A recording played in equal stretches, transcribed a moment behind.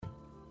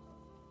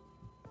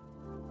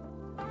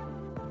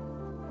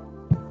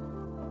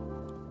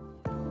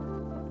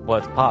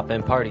What's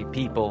poppin', party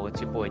people? It's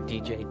your boy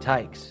DJ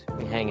Tykes.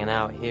 We hanging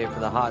out here for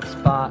the hot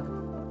spot.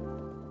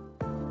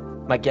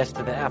 My guest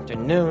of the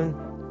afternoon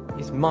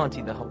is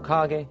Monty the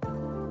Hokage.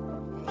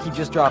 He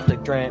just dropped a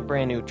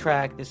brand new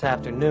track this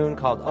afternoon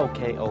called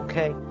Okay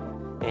Okay,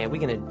 and we're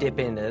gonna dip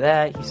into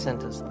that. He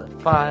sent us the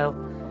file,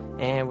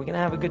 and we're gonna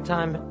have a good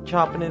time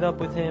chopping it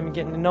up with him,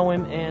 getting to know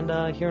him,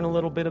 and hearing a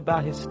little bit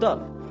about his stuff.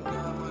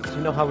 So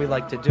you know how we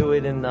like to do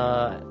it in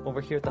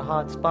over here at the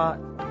hot spot.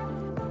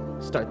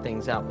 Start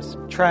things out with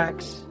some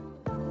tracks.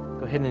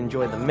 Go ahead and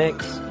enjoy the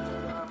mix.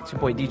 It's your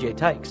boy DJ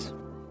Tykes.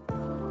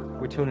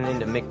 We're tuning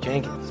into Mick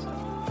Jenkins.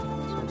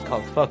 This one's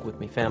called Fuck With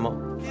Me, famo.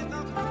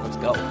 Let's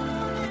go.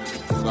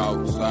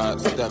 Southside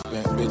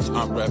stepping, bitch,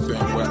 I'm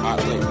reppin' where I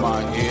lay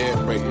my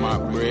head, break my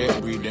bread,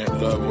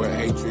 breathing love where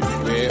hatred's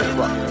fed.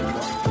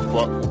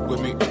 Fuck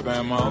with me,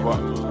 famo.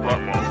 Fuck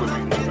with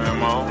me,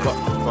 famo.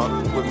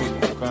 Fuck with me,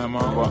 famo.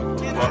 Fuck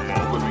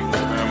with me,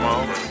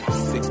 famo.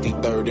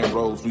 63rd and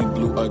Rose, we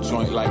blew a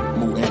joint like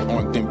mootin'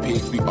 on them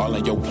pigs. We all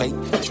on your plate,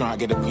 try and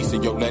get a piece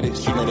of your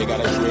lettuce. You know they got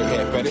a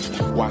dreadhead fetish.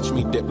 Watch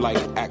me dip like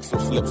axle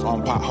slips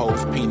on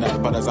potholes.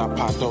 Peanut butters, I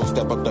pot those.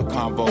 Step up the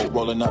combo,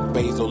 rolling up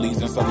basil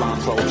leaves and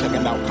cilantro.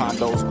 Checking out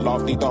condos,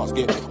 lofty thoughts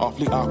get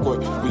awfully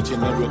awkward.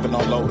 Reaching and ripping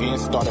on low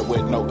ends, started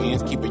with no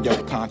ends. Keeping your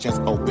conscience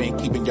open,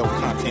 keeping your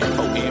content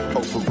potent.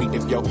 Potpourri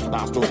if your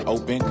nostrils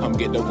open, come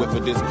get a whiff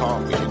of this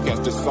coffee. You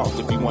catch the sauce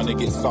if you wanna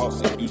get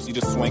saucy. You see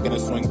the swing and the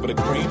swing for the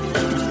cream.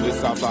 You see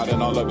the Southside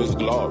in all of its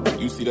glory.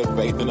 You see the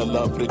faith and the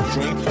love for the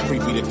dream. Free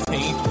be the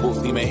team, full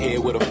steam ahead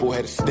with a full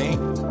head of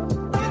steam.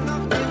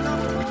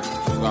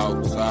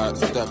 Southside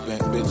stepping,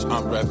 bitch,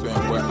 I'm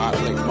reppin' where I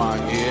lay my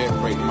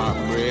head, break my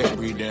bread,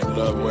 breathing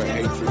love where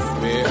hatred's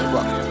fed.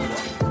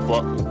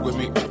 Fuck with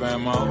me,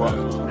 famo.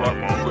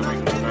 Fuck with me,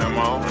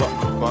 famo.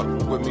 Fuck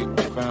with me,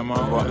 famo.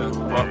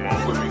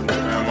 Fuck with me,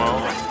 famo.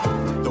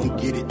 Don't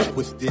get it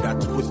twisted, I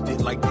twist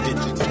it like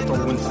digits,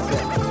 throwing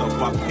sets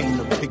up. I paint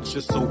a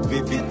picture so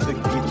vivid to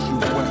get you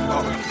wet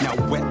up.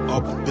 Now wet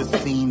up the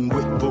scene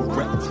with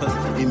Berettas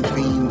and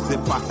beams.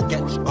 If I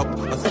sketch up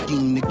a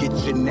scheme to get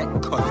your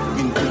neck cut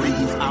in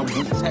threes, I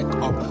will tech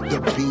up the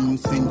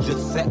beams and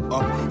just set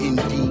up.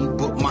 Indeed,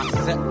 but my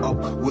setup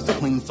was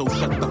clean, so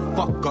shut the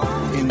fuck up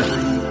and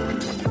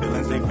breathe.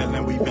 Feelings they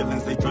feeling, we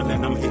villains they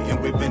drilling. I'm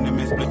hitting with venom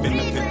and spliffing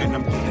the pippin'.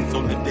 I'm getting so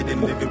lifted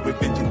and living with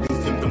vengeance.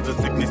 These symptoms of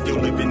sickness still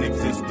live in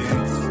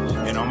existence.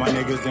 And all my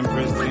niggas in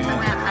prison.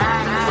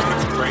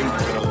 6th grade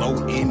to the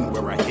low end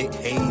where I hit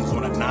haze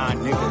on a 9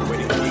 nigga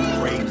where the king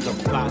grades the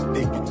plot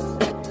thickens.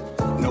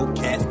 No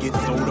casket,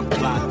 so the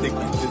plot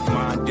thickens. It's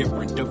mine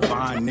different,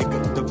 divine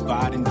niggas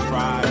divide and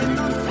try.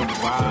 Niggas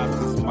survive,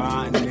 it's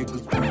mine niggas who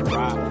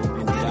ride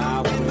and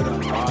die with a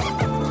heart.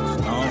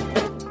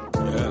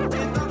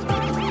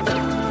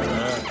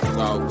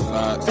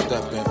 Southside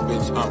stepping,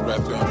 bitch, I'm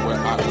reppin' where I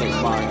lay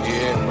my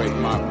head, break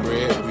my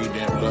bread,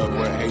 breathing love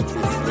where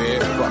hatred's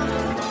fed.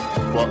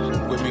 Fuck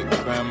with me,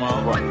 famo.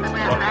 Fuck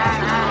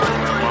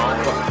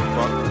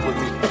with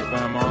me,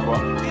 famo.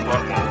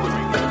 Fuck with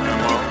me,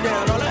 famo.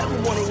 Down, all I ever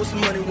wanted was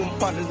some money with my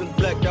partners in the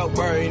blacked out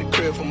bar in the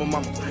crib for my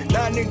mama.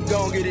 Now nigga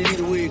gon' get it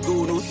either way it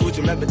go. No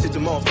switching, map it to the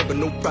motherfucker,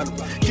 no problem.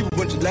 Keep a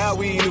bunch of loud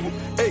weed, nigga.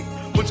 Hey,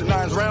 bunch of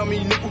nines round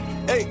me, nigga.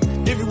 Hey,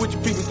 if you with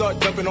your people start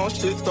jumping on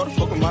shit, start to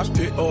fucking my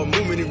spit or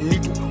moving if you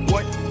need to.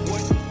 1,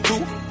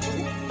 2,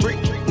 3,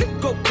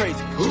 nigga go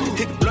crazy.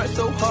 Hit the blood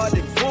so hard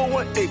that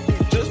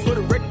 418. Just for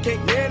the record,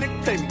 can't man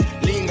nigga pay me.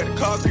 Lean got a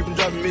car creeping,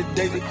 driving Miss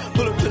Daisy.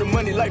 Pull up to the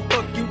money like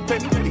fuck you pay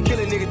me. You kill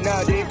a nigga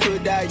nowadays,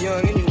 could die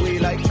young anyway.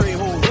 Like Trey,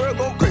 whole world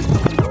go crazy.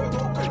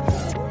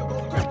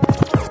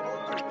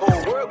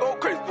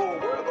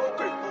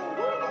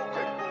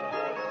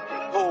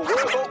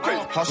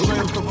 I straight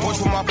up the porch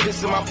with my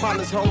piss and my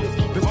partner's home.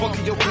 Been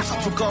fucking your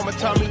bitch, took all my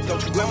Tommy.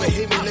 Don't you ever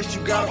hit me unless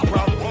you got a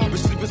problem. Been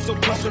sleeping so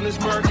close on this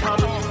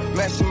Americana.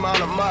 Mashing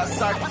mine on my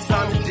side,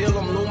 signing deal,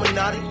 I'm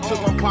Illuminati.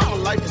 Took my partner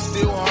life and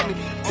still on me.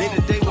 Day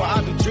to day while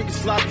I be drinking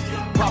sloppy.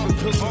 Popping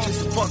pills with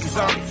just a fucking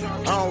zombie.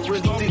 I don't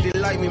really think they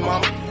like me,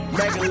 mama.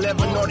 Mag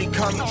 11, all they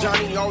call me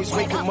Johnny. Always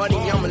making money,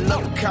 I'm in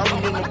love with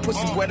counting. And my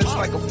pussy wet, it's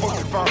like a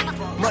fucking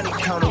fountain. Money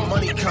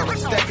counter,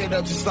 stack it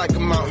up just like a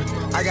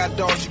mountain. I got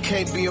dogs you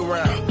can't be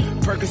around.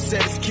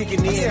 Percocet is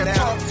kicking in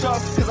now.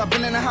 Talk, cause I've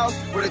been in the house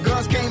where the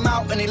guns came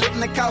out and they lived in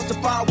the couch to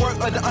find work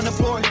like the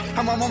unemployed.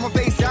 Had my mama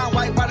face down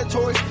white by the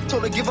toys.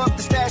 Told her give up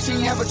the stash, she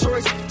ain't have a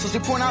choice. So she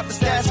point out the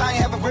stash, I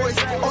ain't have a voice.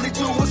 Only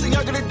 2, what's a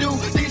younger to do?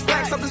 These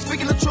facts, I've been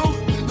speaking the truth.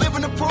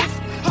 Living the proof.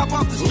 Hop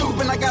off the stoop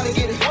and I gotta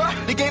get it.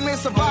 The game ain't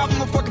survive,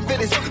 I'm a fucking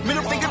finish.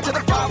 Middle finger to the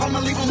 5, I'ma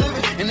leave him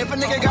living. And if a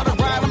nigga got a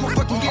ride, I'ma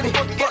fucking get it.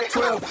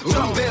 12,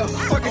 jump bell,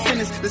 fucking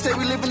sentence. They say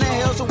we live in the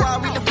hell, so why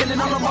we depending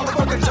on a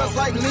motherfucker just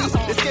like me?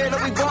 They scared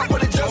that we bump,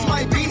 but it just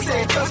might be.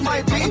 Say it just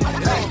might be.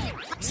 Hey,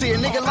 see a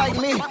nigga like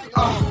me,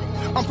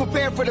 I'm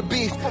prepared for the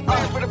beef.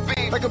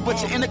 Like a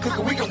butcher in the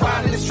cooker, we can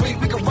ride in the street.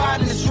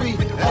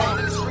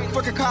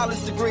 Fuck a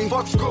college degree,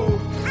 fuck school.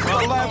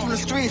 I learned from the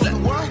streets.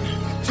 What?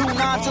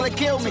 2-9 till they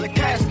kill me.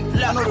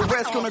 I know the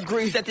rest gonna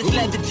agree. Set this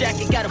leather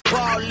jacket, got a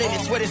ball in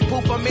it. Swear this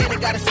poof I'm in it,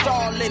 got a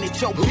stall in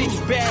it. Your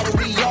bitch bad and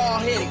we all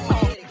hit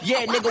it.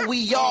 Yeah, nigga,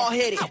 we all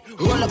hit it.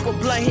 Roll up a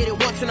blunt, hit it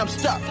once and I'm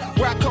stuck.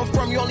 Where I come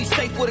from, you only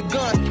safe with a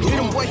gun. Hear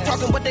them boys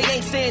talking, but they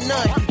ain't saying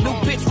none. New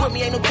bitch with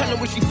me, ain't no telling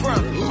where she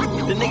from.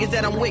 The niggas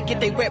that I'm with get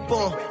they rep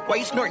on. Why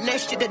you snorting that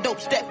shit that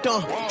dope stepped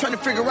on? Trying to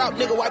figure out,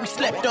 nigga, why we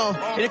slept on.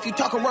 And if you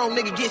talking wrong,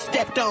 nigga, get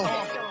stepped on.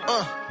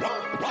 Oh,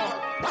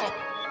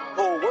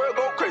 world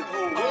go crazy.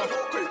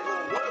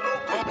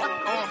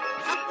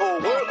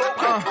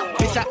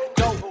 Bitch, I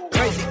go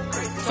crazy.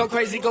 So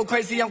crazy, go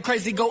crazy, I'm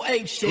crazy, go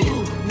ape shit.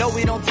 No,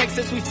 we don't take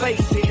since we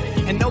face it.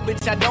 And no,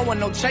 bitch, I don't want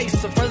no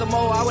chaser.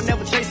 Furthermore, I would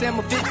never chase I'm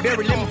a fit,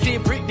 very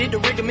limited. Brick did the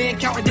recommend,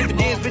 counting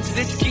dividends. Bitches,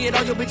 it's your kid,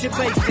 all your bitches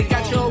basic.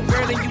 Got your old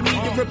girl and you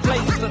need to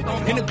replace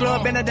her. In the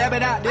club, and I dab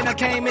it out. Then I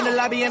came in the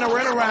lobby and I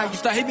ran around. You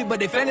start hippie, but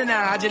they fending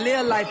now. I just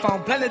live life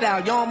on, plan it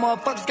out. Young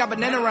motherfuckers got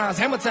banana rounds,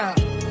 hammer time.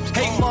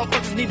 Hate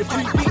motherfuckers need a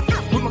free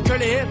beat. With my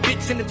curly hair,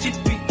 bitch, in the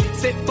TP.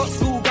 Said fuck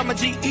school, got my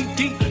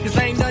GED. Cause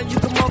ain't nothing you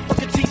can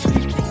motherfucking teach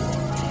me.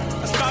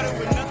 I started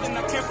with nothing,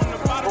 I came from the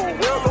bottom. Oh,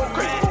 world go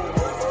crazy.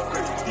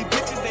 These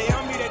bitches, they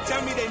on me, they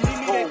tell me they need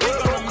me, they think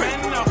I'm a man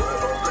now.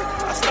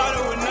 I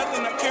started with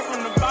nothing, I came from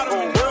the bottom,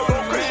 and now I'm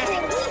a man.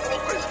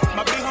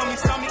 My big homie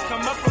saw me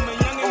come up from the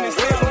young and they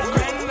say I'm a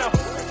man now.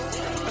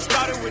 I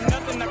started with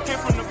nothing, I came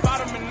from the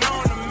bottom, and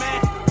now I'm a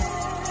man.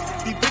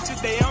 These bitches,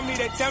 they on me,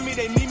 they tell me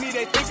they need me,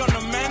 they think I'm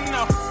a man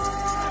now.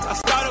 I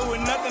started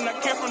with nothing, I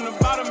came from the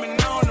bottom, and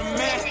now I'm a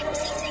man.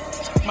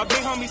 My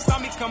big homie saw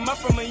me come up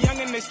from a young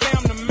and they say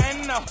I'm the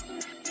man now.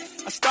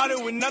 I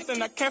started with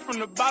nothing, I came from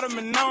the bottom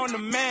and now I'm the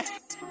man.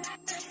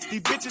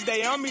 These bitches,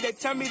 they on me, they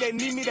tell me they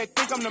need me, they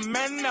think I'm the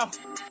man now.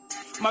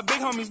 My big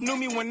homies knew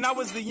me when I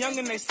was a young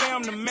and they say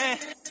I'm the man.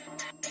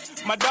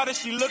 My daughter,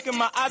 she look in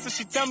my eyes and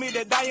she tell me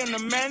that I am the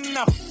man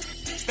now.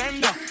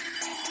 Stand up.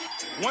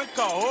 One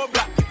call, whole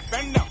block,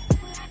 stand up.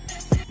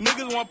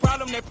 Niggas want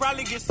problem, they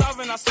probably get solved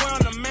and I swear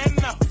I'm the man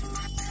now.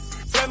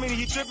 Tell me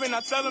he tripping,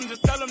 I tell him,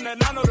 just tell him that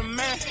I know the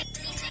man.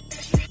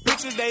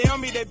 Bitches, they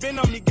on me, they been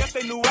on me, guess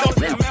they knew I was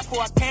the man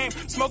before I came.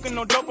 Smoking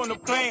no dope on the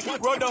plane,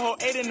 rode the whole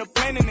 8 in the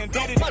plane and then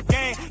did it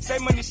again. Say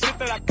money shit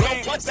that I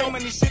claim, so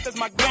many shit that's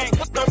my gang.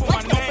 Purple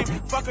my name,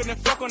 fuck her then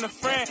fuck on a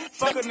friend,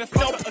 fuck her then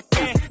fuck her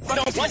again. Fuck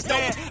her she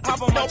stand,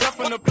 hop on my jump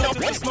from the pleasure,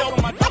 just smoke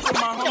on my dope with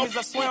my homies,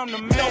 I swear I'm the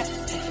man.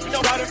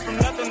 Started from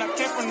nothing, I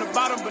came from the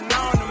bottom, but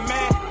now I'm the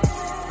man.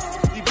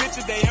 These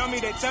bitches, they on me,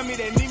 they tell me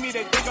they need me,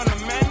 they think I'm the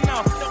man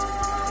now.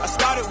 I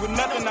started with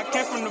nothing, I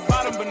came from the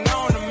bottom, but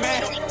now I'm the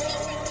man.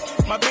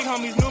 My big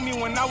homies knew me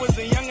when I was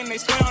a young and they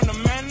swear I'm the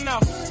man now.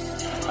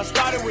 I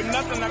started with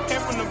nothing, I came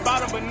from the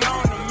bottom, but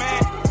now I'm the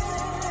man.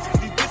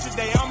 These bitches,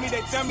 they on me,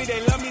 they tell me they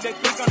love me, they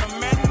think I'm the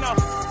man now.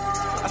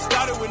 I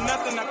started with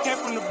nothing, I came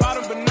from the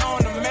bottom, but now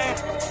I'm the man.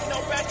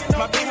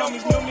 My big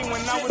homies knew me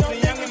when I was a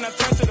young and I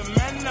turned to the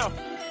man now.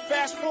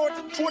 Fast forward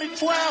to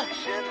 2012.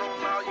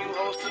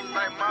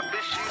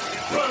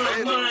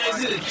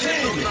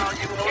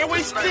 And we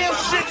still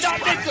shit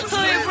out niggas.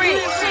 Hood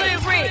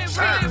rich.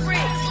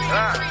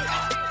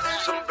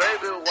 Some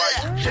baby white.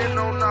 Shitting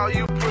on all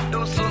you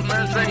producers,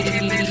 man, say he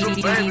need some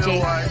baby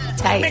white.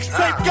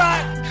 Mixtape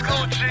God.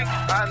 Scoochie,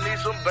 I need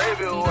some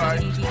baby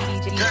white.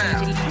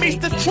 Damn.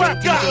 Meet the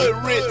trap God. Hood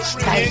rich.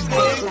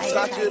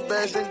 Versace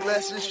bags and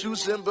glasses,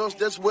 shoes and belts,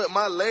 that's what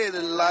my lady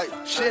like.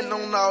 Shitting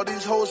on all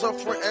these hoes up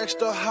for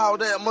extra, how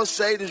that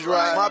Mercedes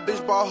ride. My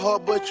bitch bought her,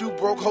 but you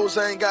broke hoes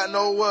ain't got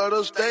nowhere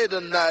to stay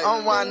tonight.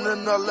 I'm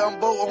winding a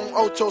Lambo on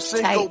Ocho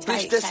Cinco,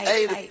 bitch, that's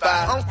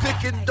 85. I'm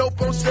picking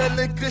dope, I'm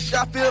selling kush,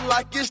 I feel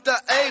like it's the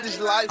 80s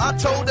life. I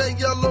told that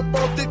yellow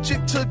bone thick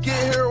chick to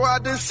get here, I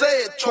didn't say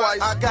it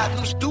twice. I got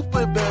them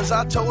stupid bands,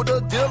 I told the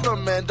dealer,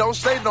 man, don't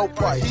say no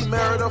price. He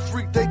married a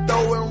freak, they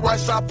throwing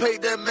rice, I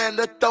paid that man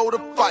to throw the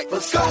fight.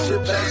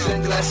 Versace bags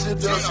and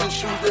glasses, belts and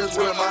shoes, that's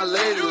where my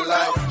lady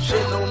like.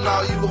 Shitting on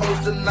all you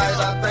hoes tonight,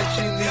 I think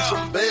she needs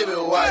some baby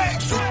white.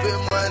 Stupid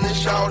money,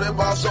 shout it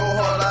ball so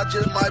hard, I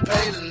just might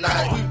pay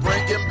tonight. We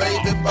breaking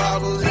baby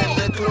bottles in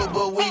the club,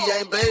 but we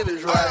ain't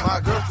babies, right? My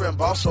girlfriend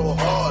ball so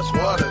hard,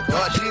 swear to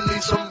God, she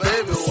needs some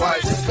baby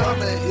white. Just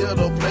come in here,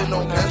 don't play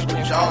no games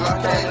with y'all,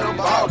 I came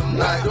about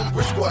tonight. Them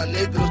rich boy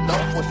niggas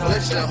don't for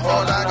flexing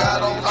hard, I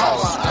got on all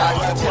my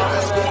eyes. 10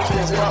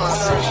 bitches in my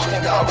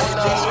section, y'all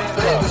need some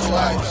baby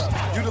whites.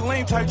 You the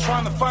lame type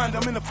trying to find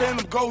them in the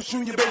Phantom Ghost,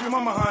 shooting your baby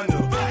mama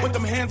Honda. Put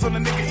them hands on the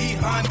nigga E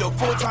Honda,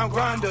 full-time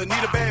grinder,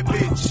 need a bad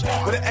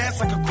bitch with an ass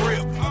like a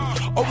grip.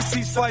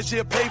 Overseas flights,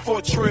 yeah, pay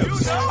for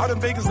trips. Out in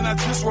Vegas and I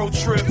just road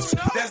trips.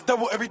 That's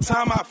double every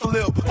time I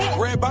flip.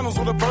 Red bottles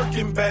with a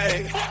Birkin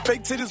bag,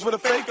 fake titties with a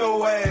fake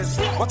old ass.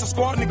 Watch a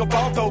squad nigga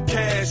ball throw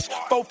cash.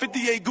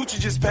 458 Gucci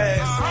just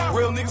passed.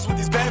 Real niggas with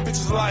these bad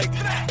bitches like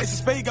Ace of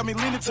Spade got me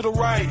leaning to the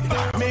right.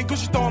 Man,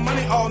 Gucci throwing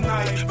money all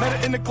night. Met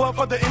her in the club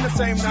for the in the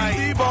same night.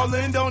 She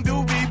ballin', don't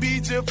do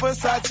BB, just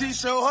Versace,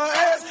 show her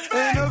ass.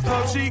 In the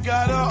club, she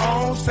got her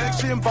own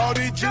section, bought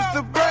it just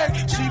to brag.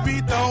 She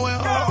be throwing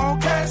her own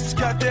cash. She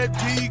got that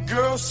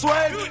D-girl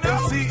swag.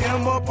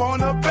 MCM up on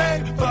her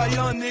back. Fly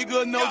young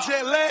nigga, no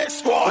jet lag.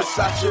 Squad.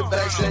 Versace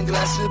bags and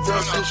glasses,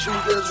 belts and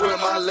shoes, that's where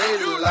my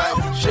lady like.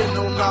 Shitting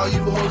on all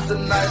you hoes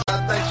tonight,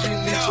 I think she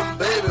needs some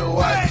baby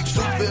white.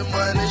 Stupid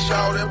money,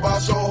 shout it ball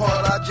so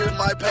hard, I just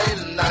might champagne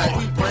tonight.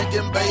 We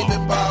drinking baby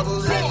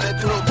bottles in the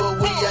club, but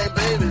we ain't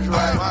babies,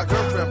 right? My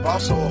girlfriend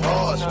bought so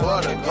hard,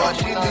 swear to God,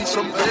 she needs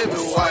some baby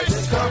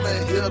wipes.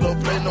 Coming here to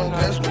play no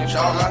games with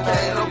y'all, I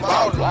came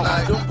about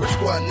tonight. Them brick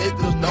squad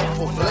niggas known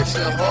for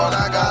flexing hard,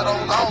 I got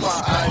on all my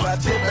eyes. I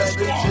take bad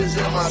bitches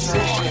in my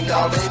section,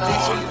 y'all, they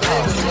need some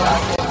baby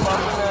wipes.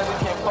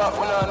 Can't fuck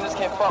with none of this,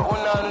 can't fuck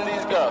with none of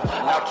these girls.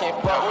 I can't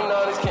fuck with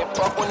none of this, can't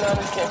fuck with none of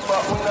this, can't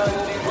fuck with none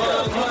of these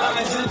girls.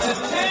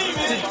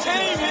 Entertainment.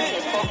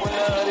 Can't fuck with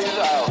none of these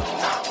out.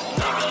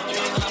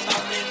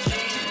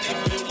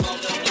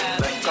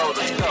 Let's go.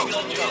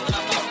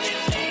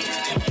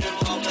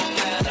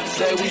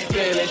 Say we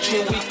feelin'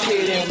 chill, we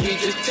kiddin', we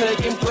just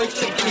taking breaks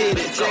to get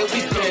it. Say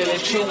we feelin'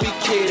 chill, we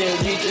kiddin',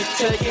 we just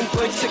taking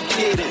breaks to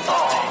get it.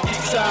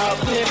 Side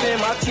pimpin',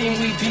 my team,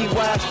 we be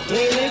wild.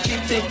 Winning, she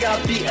think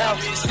I be out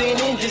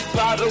sinning just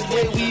by the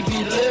way we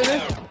be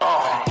living.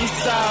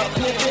 Eastside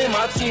pimpin',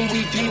 my team,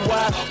 we be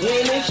wild.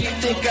 Winning, she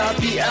think I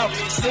be out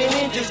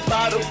sinning just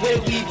by the way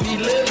we be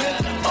living.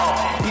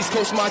 East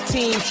Coast, my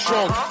team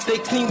strong. Stay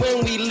clean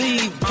when we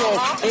leave,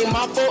 dog. Ain't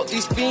my fault,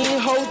 these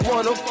fiend hoes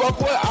wanna fuck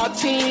with our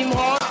team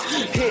hard.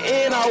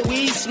 Hitting our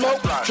weed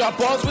smoke, drop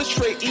balls with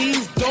straight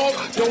ease, dog.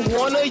 Don't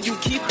wanna, you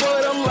keep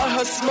her, them let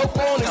her smoke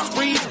on the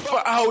street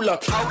for hold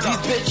up.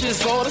 These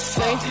bitches all the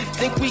same,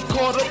 think we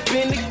caught up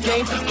in the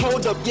game.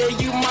 Hold up, yeah,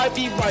 you might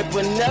be right,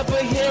 but never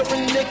hear a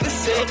nigga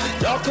say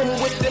y'all come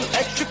with them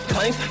extra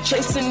claims,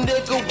 chasing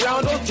nigga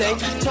around all day.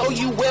 Tell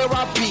you where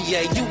I be,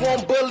 yeah, you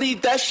won't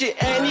believe that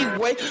shit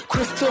anyway.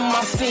 Crystal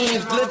my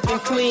scenes, living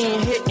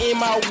clean, hitting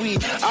my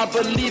weed. I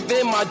believe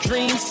in my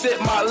dreams, sip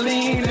my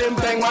lean and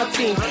bang my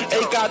team.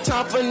 Ain't got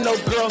time for no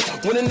girls.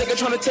 When a nigga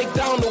tryna take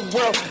down the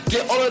world,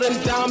 get all of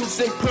them diamonds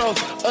and pearls.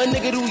 A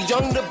nigga too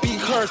young to be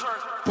hers,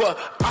 but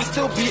I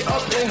still be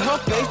up in her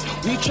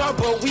face. We try,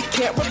 but we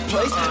can't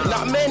replace.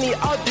 Not many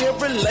out there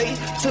relate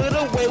to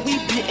the way we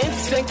be in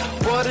sync.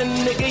 But a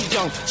nigga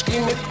young,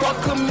 screaming fuck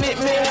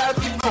commitment,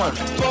 having fun,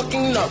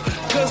 fucking up.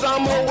 Cause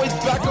I'm always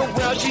back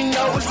around, she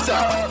know what's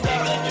up.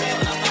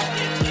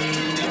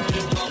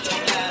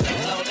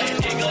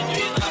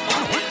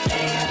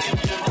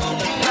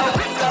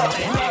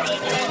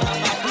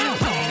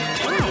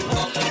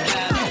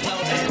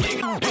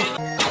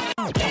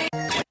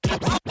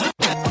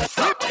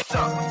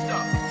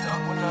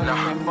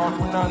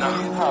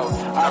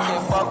 I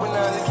can't fuck with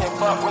none of this, can't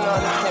fuck with none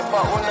of this, can't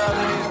fuck with none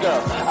of these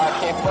girls. I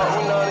can't fuck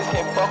with none of this,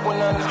 can't fuck with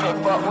none of this,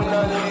 can't fuck with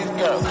none of these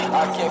girls.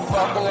 I can't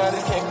fuck with none of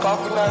this, can't fuck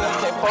with none of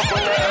this, can't fuck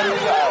with none of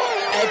these out.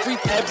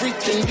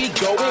 Everything be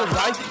going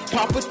right.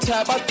 Pop a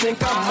tab, I think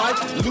I might.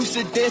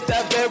 Lucid dance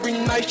that very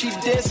night. She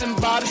dancing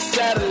by the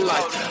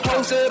satellite.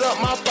 Hoes it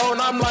up my phone.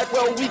 I'm like,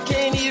 well, we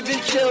can't even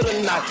chill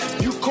tonight.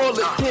 You call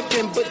it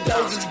pimping, but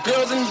those is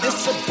girls and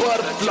this a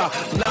butterfly.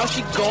 Now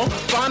she gon'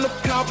 find a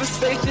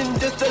conversation,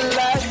 just the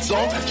last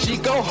song. She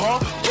go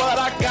hard, but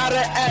I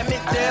gotta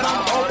admit that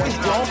I'm always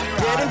wrong.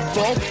 Getting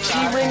phone, she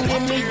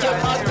ringing me up,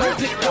 I don't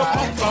pick up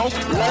my phone.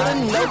 Let her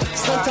know,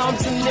 sometimes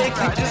a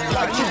nigga just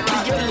like to be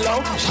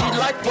alone. She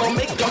like, well,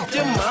 make up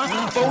your mind.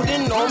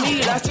 Folding on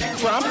me, that's a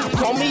crime.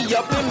 Call me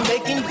up and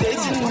making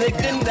dates, and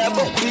nigga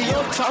never be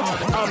on top.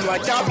 I'm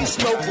like, I'll be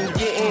smoking,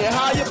 getting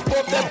high up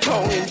off that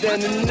potent. Then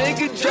the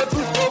nigga just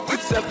was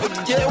focused and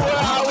forget where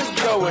I was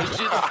going.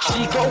 She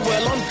go,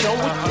 well, I'm done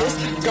with this.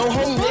 Go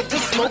home, nigga,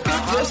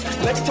 smoking this.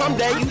 Next time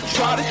that you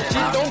try this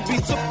shit, don't be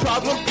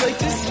surprised when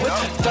places switch.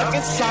 Stuck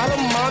inside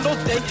of mine all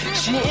day.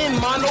 She ain't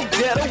mine, no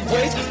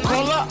getaways.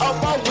 Call her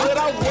up, I would,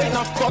 I wait.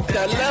 Now fuck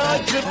that, let her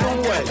drift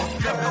away.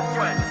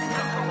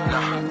 I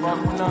can't fuck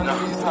with none of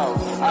these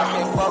hoes. I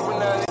can't fuck with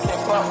none of these,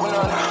 can't fuck with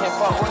none of these, can't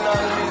fuck with none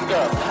of these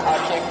girls.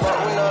 I can't fuck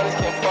with none of these,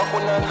 can't fuck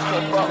with none of these,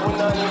 can't fuck with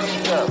none of these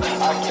girls.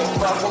 I can't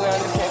fuck with none of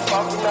these, can't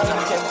fuck with none of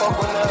these, can't fuck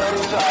with none of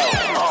these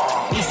hoes.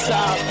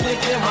 Eastside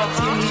picking my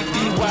team, we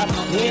be wild.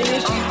 Winning,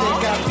 she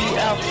think I be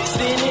out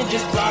sinning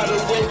just by the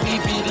way we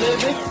be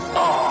living.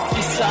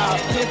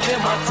 Eastside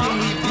picking my team,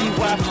 we be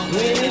wild.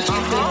 Winning, she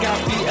think I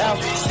be out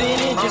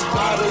sinning just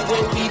by the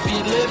way we be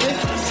living.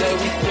 Say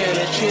we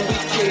feelin' true, we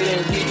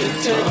kiddin', we just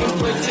taking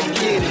breaks to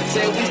get it.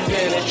 Say we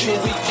feelin' true,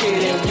 we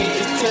kiddin', we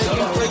just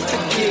taking breaks to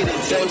get it.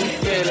 Say we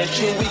feelin'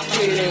 true, we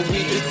kiddin', we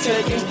just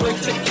taking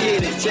breaks to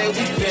get it. Say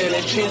we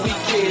feelin' true, we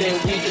kiddin',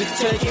 we just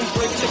taking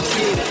breaks to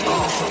get it.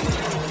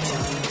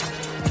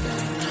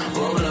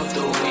 Roll up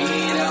the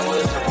weed, I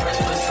was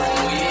depressed for some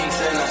weeks,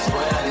 and I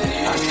swear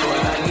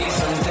I need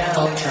some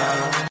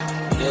downtime.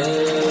 Yeah,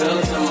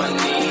 fell to my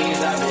knees,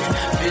 I've been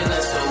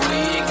feeling so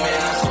weak, man.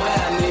 I swear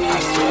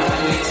I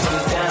need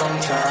some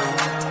downtime.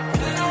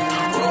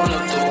 Roll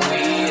up the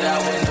weed, I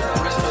was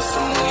depressed for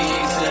some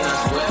weeks, and I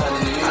swear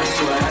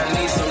I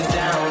need some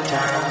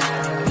downtime.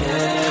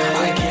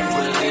 Yeah, I can't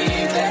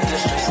believe that the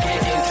stress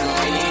getting to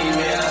me,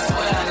 man. I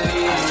swear I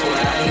need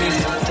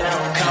some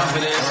downtime.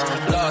 Confidence,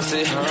 lost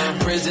it.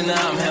 Prisoner,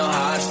 I'm held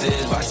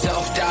hostage. By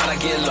self-doubt, I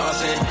get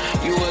lost in.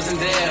 You wasn't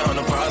there on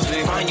the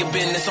prospect. Mind your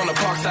business on the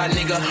park side,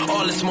 nigga.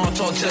 All this small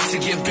talk just to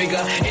get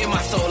bigger. In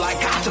my soul, I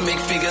got to make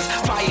figures.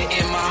 Fire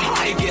in my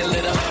heart, it get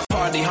lit up.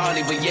 Part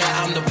hardly, but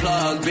yeah, I'm the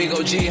plug. Big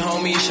OG,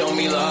 homie, show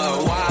me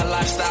love. Wild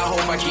lifestyle,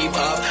 hope I keep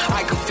up.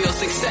 I can feel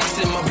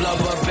success in my blood,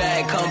 but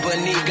bad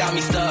company got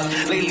me stuck.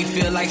 Lately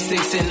feel like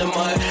six in the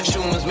mud.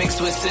 Shrooms mixed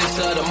with sips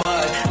of the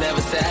mud.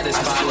 Never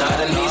satisfied, not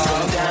a need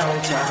some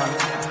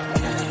downtime.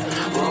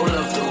 Roll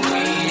up the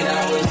weed,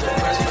 I was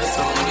depressed for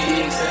some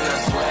weeks, and I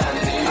swear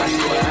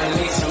I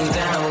need some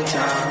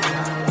downtime.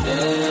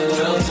 Yeah,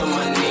 fell to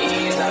my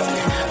knees, I've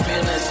been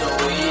feeling so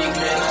weak,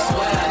 man, I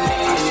swear I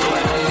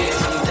need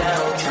some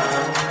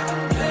downtime.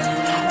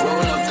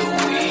 Roll up the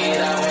weed,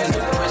 I was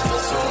depressed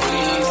for some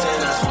weeks,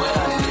 and I swear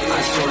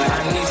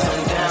I need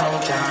some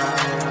downtime.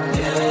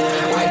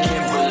 Yeah, I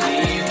can't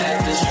believe that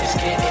this shit's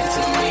getting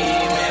to me,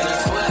 man, I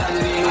swear I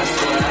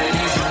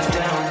need some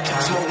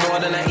downtime. Smoke more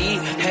than I eat,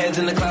 heads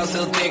in the clouds,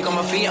 still think on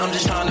my feet. I'm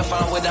just trying to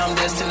find what I'm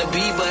destined to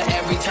be, but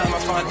every time I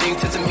find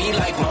things to me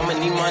like mama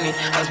need money,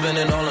 I spend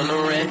it all on the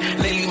rent.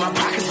 Lately my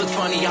pockets look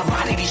funny, I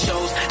body these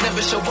shows,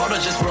 never show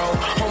bottle, just roll.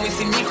 Homies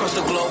see me cross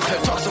the globe,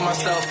 pep talk to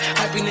myself.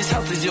 Happiness,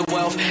 health is your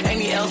wealth.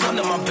 Any L's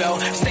under my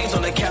belt, stains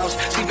on the couch.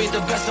 Sleep ain't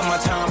the best of my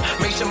time.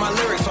 Make sure my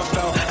lyrics are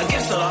felt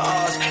against all the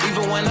odds.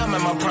 Even when I'm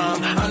in my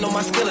prime, I know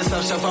my skill is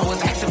some shelf. I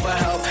was asking for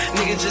help,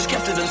 niggas just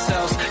kept to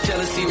themselves.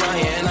 Jealousy right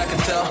here and I can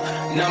tell.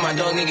 Now my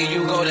dog, nigga,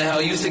 you go to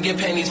hell. Used to get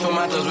pennies for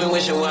my thoughts, been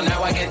wishing well.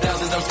 Now I get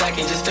thousands, I'm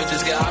stacking, just took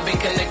this girl. I've been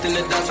connecting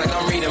the dots like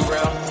I'm reading,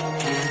 bro.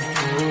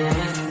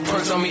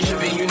 Perks on me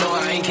tripping, you know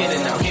I ain't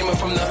kidding now. Came up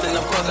from nothing,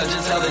 of course I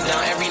just held it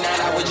down. Every night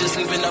I was just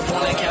sleeping up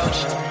on the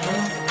couch.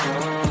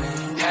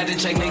 Had to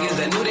check niggas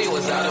that knew they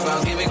was out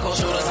about giving cold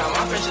shoulders. How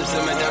my friendships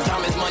simmer down.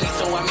 Time is money,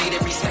 so I made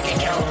every second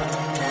count.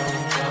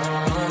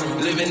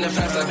 Living the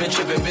fast, I've been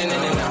tripping, been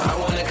in and out. I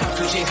wanna come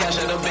to change cash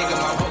at a big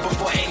amount, but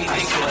before anything,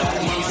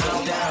 I need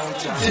some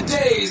downtime.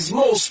 Today's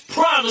most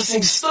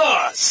promising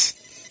stars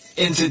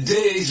and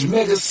today's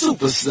mega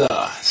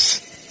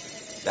superstars.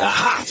 The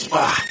hot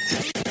spot.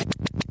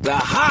 The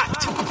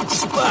hot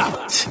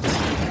spot.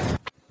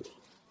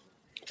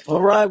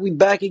 All right, we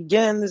back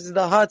again. This is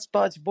the Hot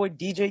Spots, your boy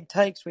DJ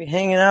Tykes. We're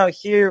hanging out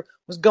here.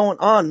 What's going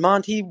on,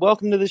 Monty?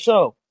 Welcome to the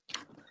show.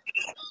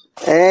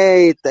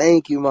 Hey,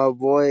 thank you, my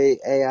boy.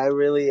 Hey, I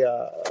really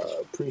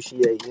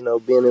appreciate,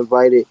 being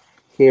invited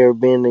here,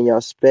 being in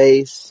your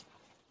space.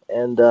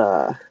 And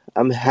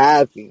I'm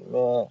happy,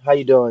 man. How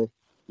you doing?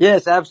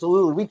 Yes,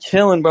 absolutely. We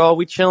chilling, bro.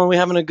 We chilling. We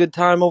having a good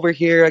time over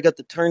here. I got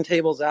the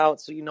turntables out,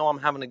 so you know I'm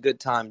having a good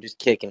time just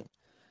kicking.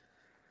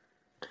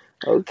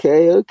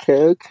 Okay.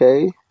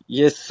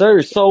 Yes,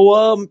 sir.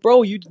 So,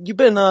 bro, you've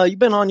been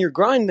on your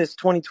grind this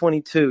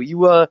 2022. You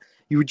were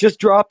just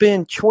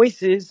dropping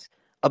choices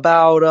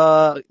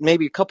about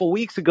maybe a couple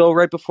weeks ago,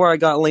 right before I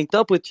got linked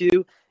up with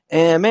you.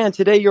 And man,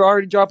 today you're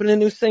already dropping a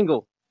new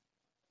single.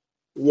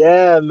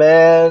 Yeah,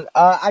 man.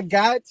 I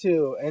got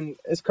to, and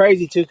it's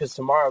crazy too, because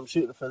tomorrow I'm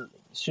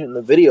shooting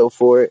the video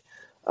for it.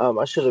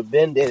 I should have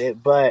been did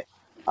it, but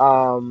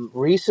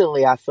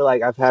recently I feel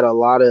like I've had a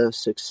lot of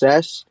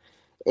success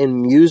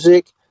in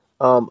music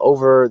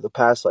over the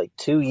past like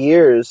 2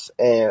 years,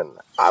 and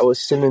I was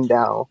sitting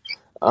down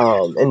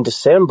in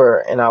December,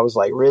 and I was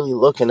like really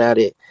looking at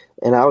it,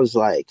 and I was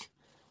like,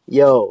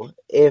 yo,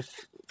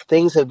 if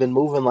things have been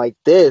moving like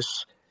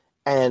this,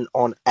 and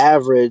on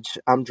average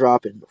I'm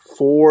dropping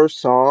 4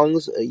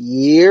 songs a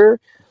year,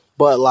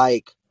 but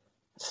like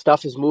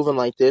stuff is moving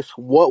like this,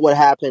 what would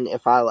happen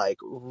if I like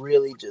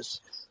really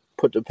just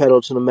put the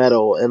pedal to the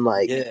metal and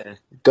like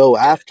go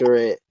after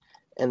it?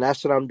 And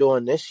that's what I'm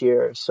doing this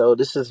year. So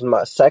this is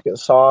my second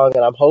song,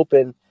 and I'm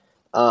hoping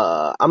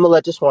I'm gonna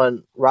let this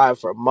one ride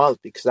for a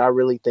month because I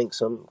really think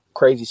some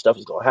crazy stuff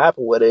is gonna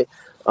happen with it.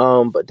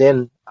 But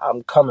then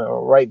I'm coming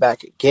right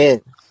back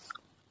again.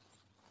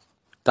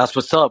 That's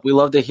what's up. We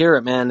love to hear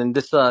it, man. And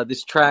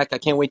this track, I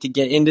can't wait to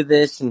get into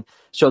this and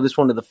show this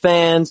one to the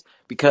fans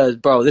because,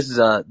 bro,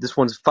 this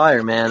one's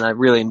fire, man. I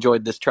really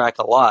enjoyed this track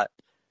a lot.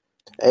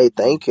 Hey,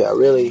 thank you. I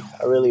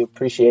really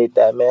appreciate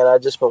that, man. I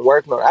just been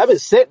working on it. I've been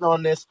sitting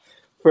on this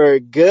for a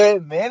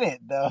good minute,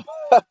 though.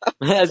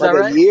 Is like that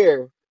right? A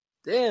year.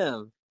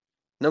 Damn.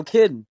 No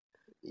kidding.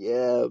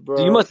 Yeah, bro.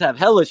 So you must have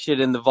hella shit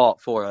in the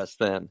vault for us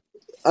then.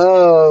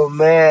 Oh,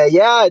 man.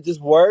 Yeah,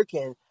 just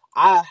working.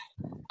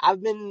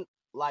 I've been,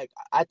 like,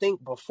 I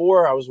think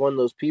before I was one of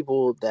those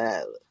people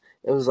that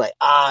it was like,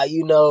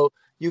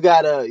 you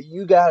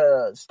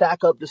gotta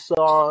stack up the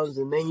songs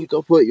and then you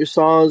can put your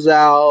songs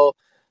out.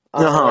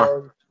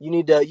 You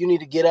need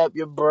to get up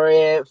your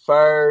bread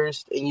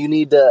first, and you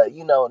need to,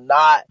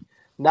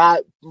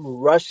 not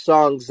rush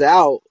songs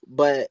out.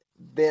 But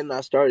then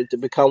I started to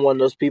become one of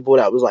those people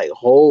that was like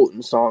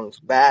holding songs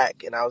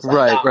back, and I was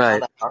like,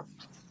 right.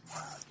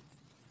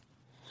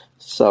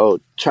 So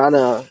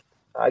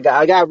I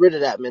got rid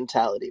of that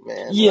mentality,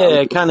 man.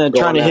 Yeah, kind of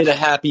trying to hit a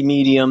happy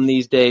medium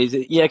these days.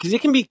 Yeah, because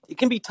it can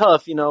be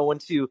tough,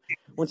 once you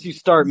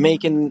start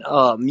making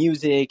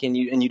music and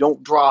you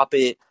don't drop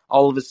it,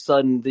 all of a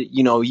sudden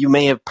you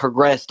may have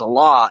progressed a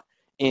lot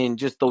in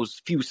just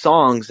those few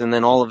songs, and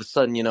then all of a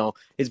sudden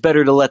it's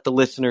better to let the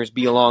listeners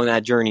be along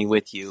that journey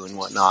with you and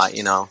whatnot.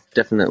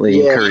 Definitely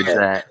encourage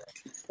that.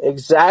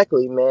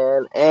 Exactly,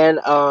 man. And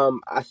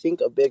I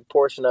think a big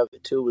portion of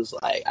it too was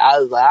like I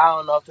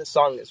don't know if this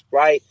song is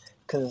right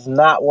because it's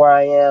not where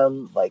I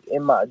am like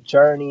in my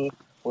journey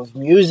with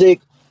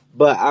music.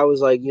 But I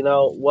was like, you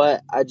know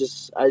what? I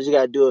just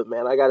gotta do it,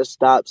 man. I gotta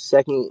stop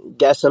second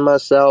guessing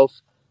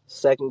myself,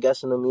 second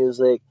guessing the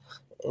music,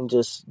 and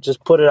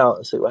just put it out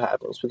and see what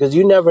happens. Because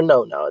you never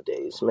know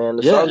nowadays, man.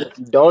 The songs Yeah. that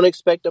you don't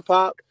expect to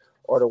pop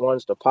are the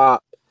ones to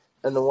pop,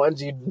 and the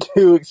ones you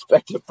do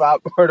expect to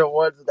pop are the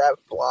ones that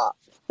flop.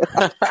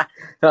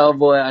 Oh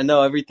boy, I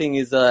know everything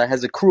is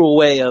has a cruel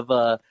way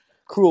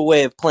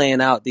of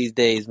playing out these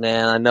days,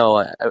 man. I know.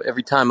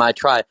 Every time I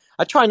try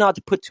not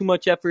to put too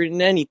much effort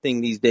in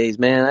anything these days,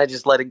 man. I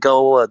just let it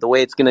go the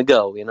way it's gonna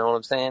go. You know what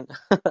I'm saying?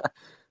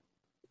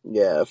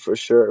 Yeah, for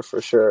sure,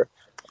 for sure.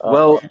 Uh,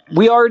 Well,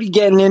 we already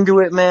getting into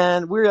it,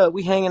 man.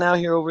 We hanging out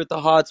here over at the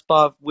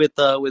hotspot with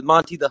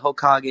Monty the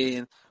Hokage,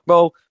 and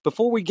bro.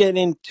 Before we get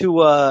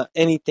into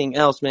anything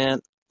else,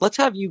 man, let's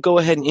have you go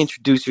ahead and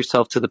introduce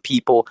yourself to the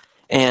people,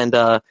 and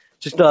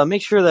just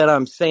make sure that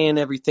I'm saying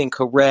everything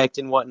correct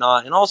and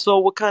whatnot, and also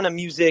what kind of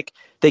music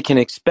they can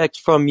expect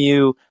from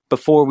you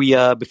before we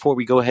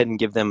go ahead and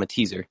give them a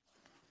teaser.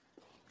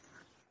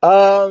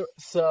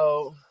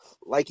 so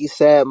like you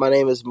said, my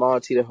name is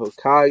Monty the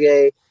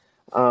Hokage.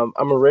 I'm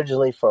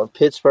originally from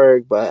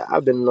Pittsburgh, but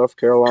I've been in North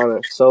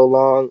Carolina so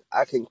long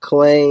I can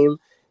claim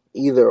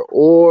either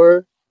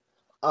or.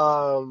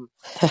 Um,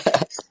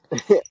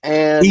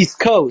 and East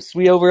Coast,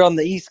 we over on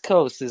the East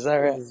Coast, is that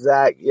right?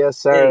 Zach, yes,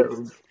 Hey, sir.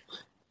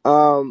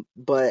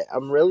 But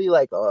I'm really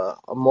like a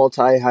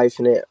multi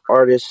hyphenate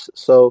artist,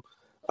 so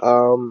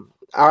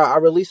I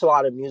release a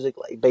lot of music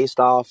like based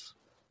off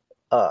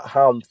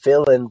how I'm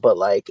feeling, but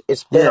like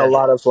it's been a yeah,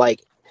 lot of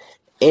like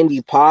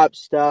indie pop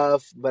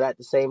stuff, but at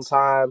the same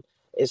time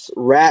it's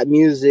rap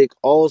music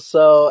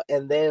also,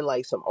 and then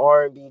like some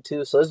R&B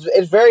too. So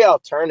it's very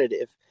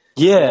alternative,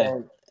 yeah.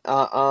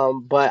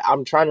 and but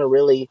I'm trying to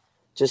really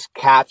just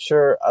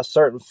capture a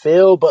certain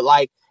feel. But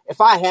like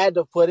if I had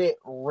to put it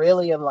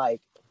really in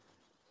like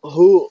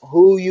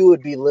who you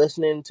would be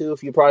listening to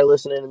if you're probably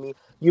listening to me,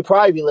 you'd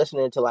probably be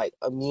listening to like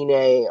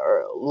Amine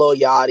or Lil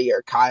Yachty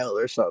or Kyle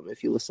or something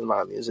if you listen to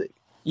my music.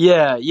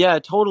 Yeah, yeah,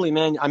 totally,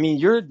 man. I mean,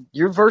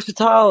 you're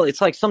versatile. It's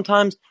like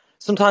sometimes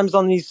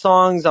on these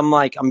songs,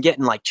 I'm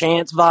getting like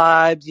chance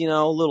vibes,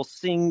 little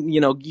sing,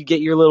 you get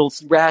your little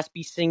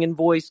raspy singing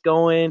voice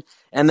going,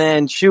 and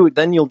then shoot,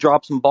 then you'll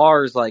drop some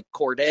bars like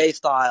Corday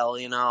style,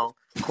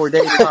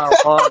 Corday style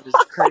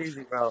bars,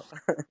 crazy, bro.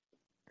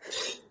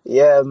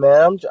 Yeah,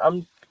 man,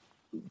 I'm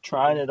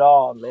trying it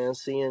all, man.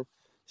 Seeing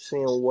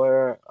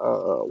where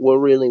what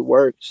really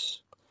works.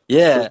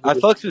 Yeah, 'Cause I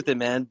fucks with it,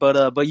 man.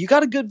 But you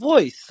got a good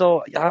voice,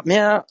 so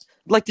man, I'd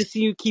like to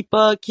see you keep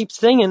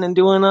singing and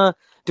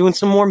doing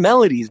some more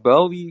melodies,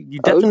 bro. You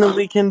oh,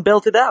 definitely can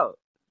belt it out.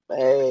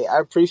 hey, I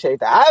appreciate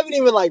that. I haven't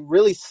even like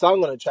really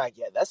sung on a track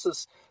yet. That's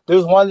just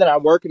there's one that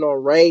I'm working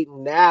on right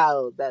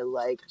now that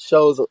like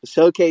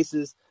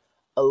showcases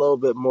a little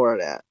bit more of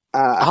that.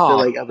 I feel Oh,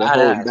 like I've been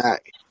holding badass.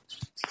 back.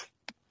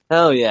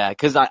 Hell yeah,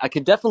 because I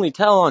could definitely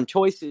tell on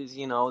choices,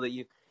 that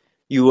you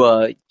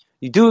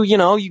you do,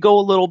 you go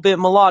a little bit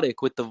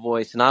melodic with the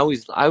voice, and I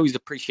always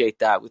appreciate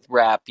that with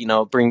rap.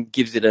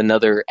 Gives it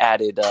another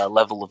added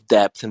level of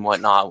depth and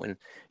whatnot when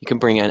you can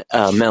bring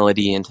a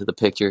melody into the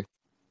picture.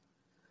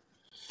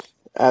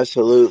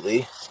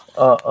 Absolutely.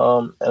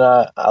 And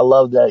I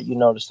love that you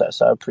noticed that,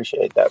 so I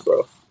appreciate that,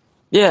 bro.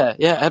 Yeah,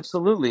 yeah,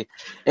 absolutely.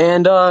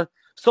 And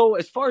so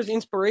as far as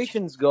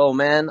inspirations go,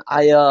 man,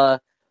 I'm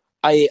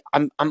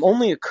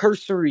only a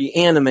cursory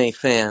anime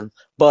fan,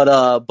 but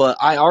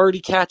I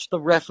already catch the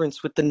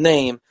reference with the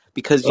name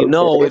because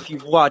Okay. if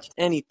you've watched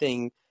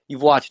anything,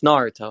 you've watched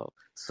Naruto.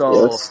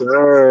 Yes, So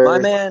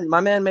sir. my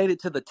man made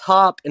it to the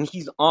top, and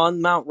he's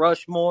on Mount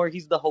Rushmore.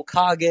 He's the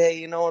Hokage.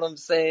 You know what I'm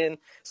saying?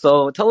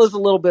 So tell us a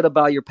little bit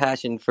about your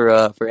passion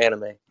for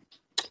anime.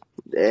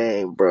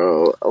 Dang,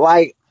 bro.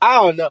 Like, I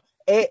don't know.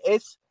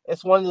 It's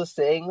one of those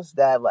things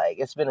that like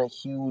it's been a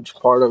huge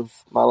part of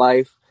my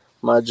life,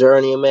 my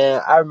journey,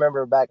 man. I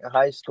remember back in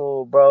high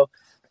school, bro.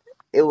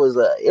 It was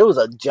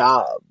a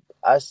job.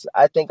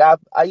 I think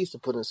I used to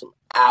put in some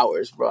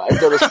hours, bro. I'd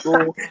go to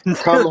school,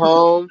 come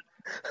home,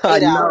 I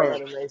 8 hour know.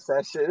 anime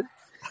session.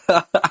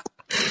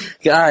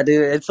 God,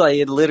 dude, it's like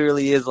it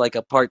literally is like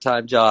a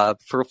part-time job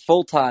for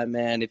full-time,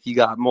 man, if you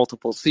got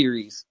multiple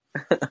series.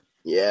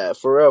 Yeah,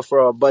 for real, for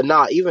real. But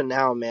nah, even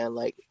now, man,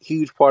 like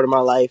huge part of my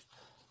life.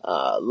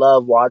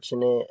 Love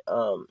watching it.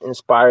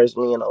 Inspires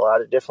me in a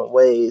lot of different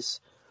ways.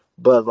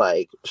 But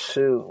like,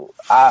 shoot,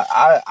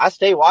 I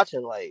stay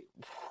watching like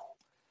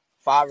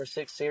 5 or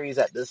 6 series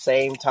at the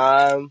same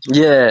time,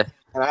 Yeah,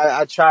 and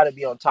I try to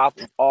be on top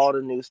of all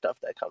the new stuff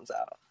that comes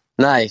out.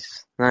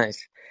 nice,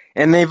 nice.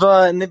 And they've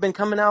been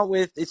coming out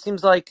with it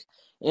seems like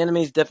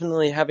anime's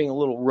definitely having a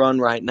little run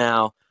right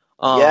now.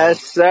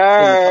 Yes,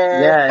 sir.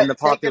 Yeah, in the Taking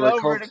popular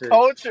over the culture.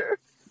 culture.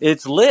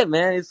 It's lit,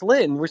 man. It's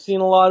lit, and we're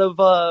seeing a lot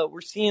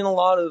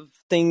of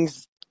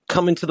things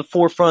coming to the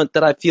forefront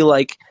that I feel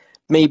like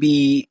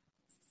maybe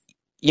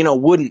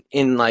wouldn't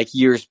in like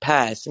years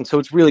past. And so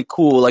it's really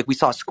cool. Like we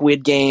saw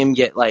Squid Game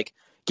get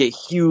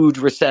huge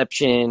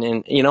reception,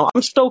 and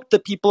I'm stoked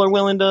that people are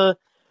willing to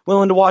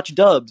watch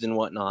dubs and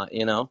whatnot.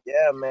 Yeah,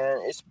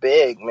 man, it's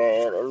big,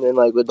 man. And then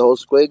like with the whole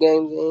Squid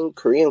Game thing,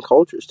 Korean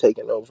culture's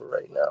taking over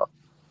right now.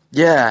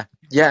 Yeah,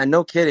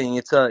 no kidding.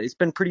 It's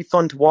been pretty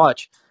fun to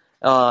watch.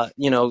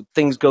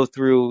 Things go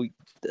through,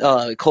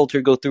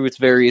 culture go through its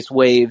various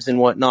waves and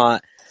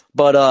whatnot.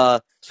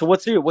 But so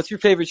what's your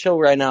favorite show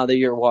right now that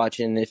you're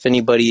watching? If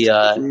anybody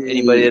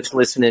that's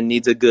listening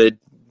needs a good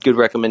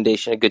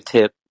recommendation, a good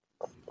tip.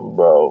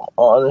 Bro,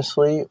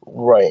 honestly,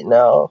 right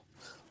now,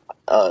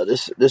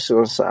 this is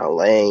gonna sound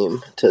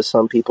lame to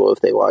some people if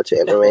they watch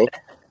anime,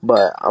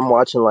 but I'm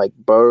watching like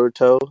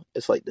Boruto.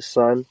 It's like the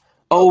son.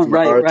 Oh,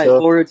 right,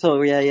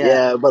 Boruto, yeah.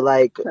 Yeah, but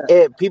like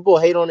people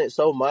hate on it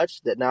so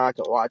much that now I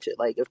can watch it.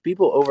 Like if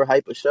people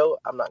overhype a show,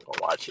 I'm not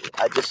gonna watch it.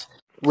 I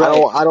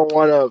don't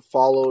want to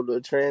follow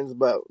the trends,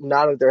 but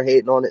now that they're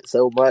hating on it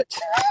so much,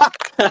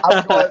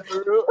 I'm going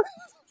through.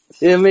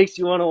 It makes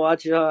you want to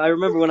watch it. I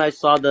remember when I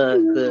saw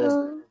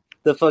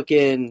the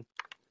fucking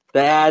the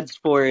ads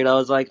for it, I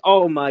was like,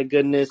 oh my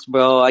goodness,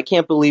 bro, I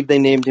can't believe they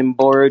named him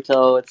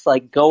Boruto. It's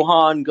like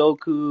Gohan,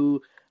 Goku,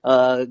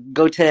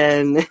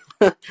 Goten,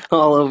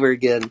 all over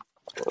again.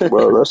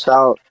 Bro, that's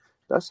how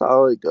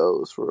it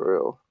goes for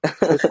real.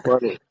 It's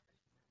funny.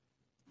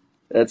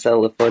 That's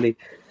hella funny.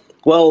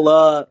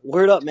 Well,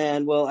 word up,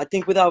 man. Well, I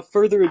think without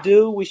further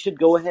ado, we should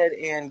go ahead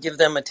and give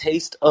them a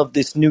taste of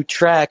this new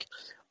track.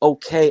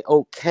 Okay.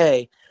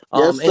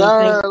 Yes,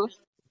 sir.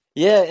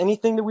 Yeah,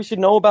 anything that we should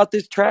know about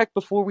this track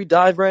before we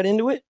dive right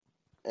into it?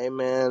 Hey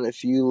man,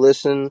 if you're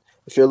listening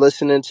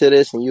to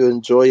this and you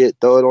enjoy it,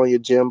 throw it on your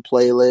gym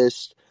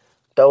playlist.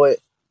 Throw it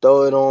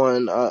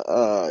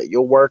on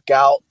your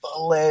workout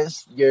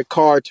list, your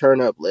car turn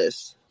up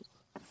list.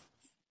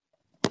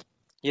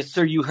 Yes,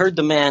 sir, you heard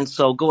the man,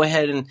 so go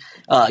ahead and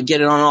get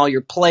it on all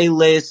your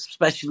playlists,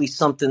 especially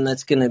something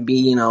that's going to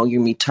be, you're going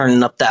to be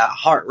turning up that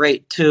heart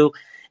rate too.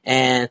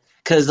 And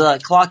because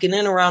clocking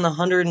in around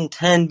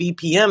 110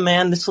 BPM,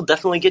 man, this will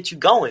definitely get you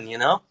going,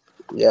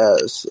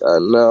 Yes, I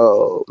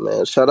know,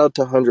 man. Shout out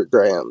to 100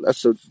 Gram.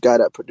 That's the guy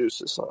that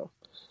produced this song.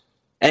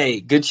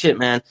 Hey, good shit,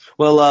 man.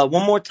 Well,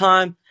 one more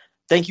time,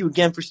 thank you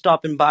again for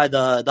stopping by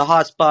the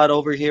hotspot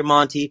over here,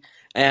 Monty.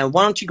 And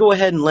why don't you go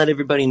ahead and let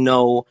everybody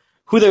know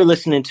who they're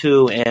listening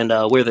to and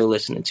where they're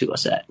listening to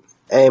us at.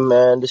 Hey,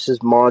 man, this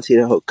is Monty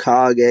the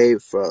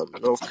Hokage from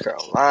North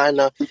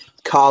Carolina,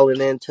 calling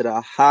into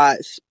the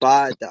hot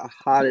spot, the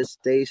hottest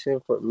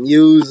station for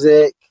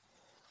music,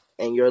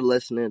 and you're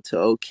listening to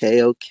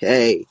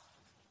Okay.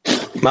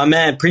 My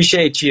man,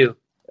 appreciate you.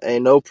 Hey,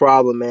 no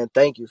problem, man.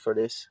 Thank you for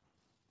this.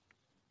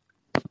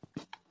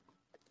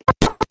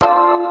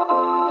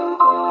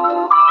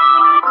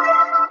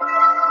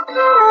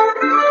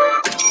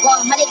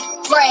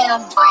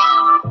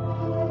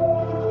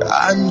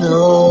 I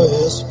know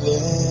it's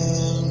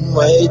been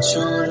way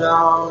too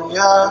long,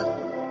 yeah.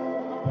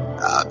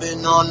 I've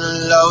been on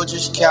the low,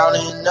 just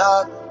counting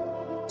up.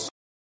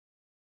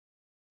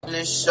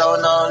 This show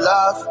no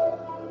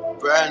love,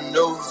 brand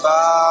new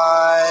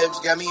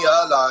vibes, get me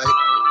alive.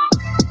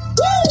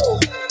 Woo!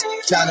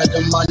 Counted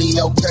the money,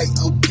 okay.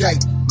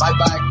 Might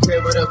buy a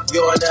crib with a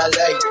view in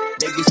LA.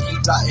 Niggas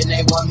keep plotting,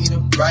 they want me to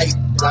break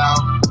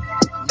down.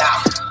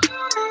 Nah,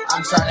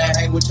 I'm tryna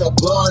hang with your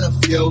boo and a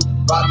few.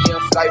 Bought me a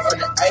flight from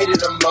the A to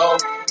the Mo.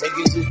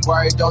 Niggas just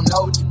worried, don't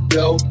know what to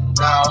do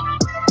now.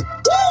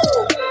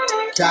 Woo!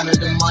 Counted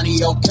the money,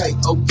 okay.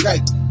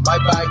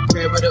 Might buy a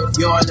crib with a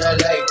view in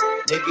LA.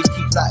 Niggas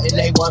keep plotting,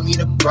 they want me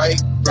to break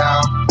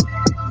down.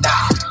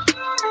 Nah,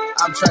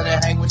 I'm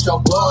tryna hang with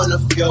your boo and a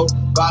few.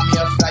 Bought me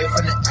a flight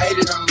from the A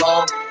to the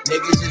Mo.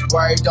 Niggas just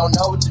worried, don't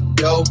know what to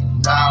do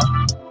now.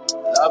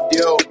 Loved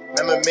you,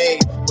 remember me,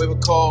 we were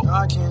cool.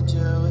 I can't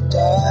deal with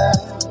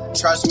that.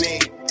 Trust me,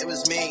 it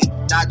was me,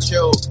 not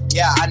you.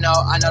 Yeah, I know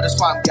that's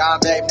why I'm gone,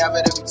 babe, never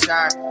to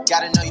return.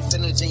 Gotta know your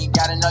feelings and you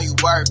gotta know your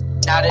worth.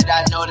 Now that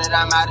I know that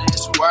I'm out of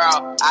this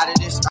world, out of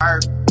this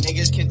earth.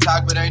 Niggas can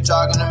talk, but ain't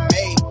talking to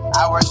me.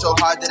 I worked so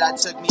hard that I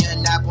took me a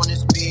nap on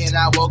this bed and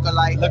I woke up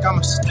like, look, I'm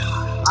a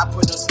star. I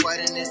put no sweat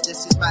in this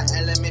is my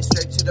element.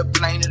 Straight to the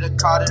plane, to the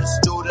car, to the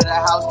stool, to the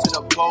house, to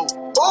the boat.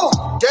 Oh,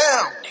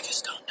 damn.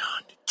 Niggas don't know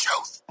the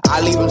truth.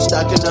 I leave them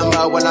stuck in the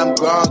mud when I'm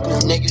grown,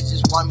 cause niggas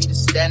just want me to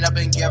stand up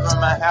and give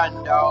them a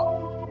hand,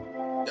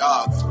 dog.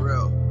 Dog, for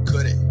real,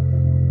 could it?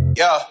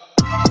 Yeah.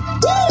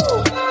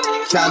 Woo!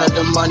 Counted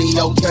the money,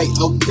 okay.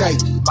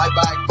 Might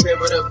buy a crib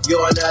with a view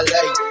in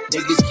LA.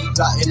 Niggas keep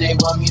plotting, they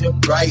want me to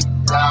break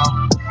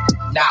down.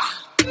 Nah,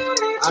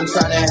 I'm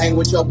tryna hang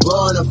with your boo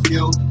and a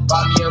few.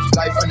 Bought me a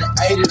flight from the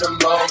A to the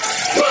Mo.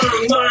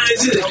 Bottom line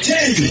to the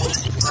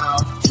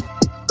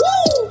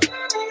Woo!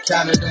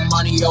 Counted the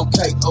money,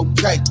 okay.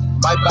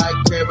 Might buy a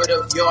crib with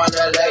a view in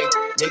LA.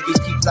 Niggas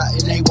keep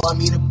plotting, they want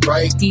me to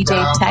break DJ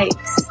down.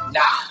 Types.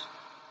 Nah,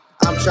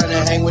 I'm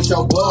tryna hang with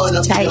your boo and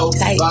a few. Bought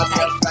me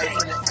a flight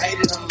from the A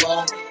to the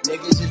Mo.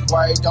 Niggas just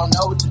worried, don't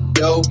know what to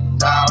do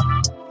now.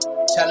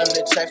 Tell them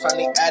the check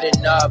finally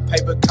adding up.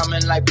 Paper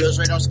coming like bills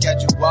right on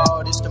schedule.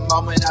 This the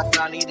moment I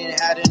finally done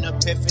had an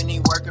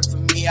epiphany. Working for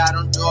me, I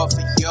don't do it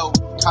for you.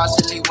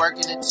 Constantly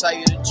working to tell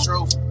you the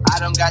truth. I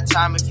don't got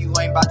time if you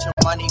ain't about your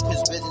money, cause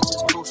business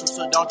is crucial,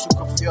 so don't you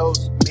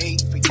confuse me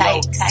for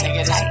you.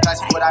 Nigga, this is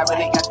classic, but I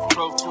really got to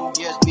prove.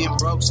 2 years being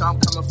broke, so I'm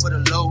coming for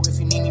the loot.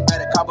 If you need me,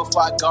 better call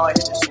before I go and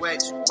hit the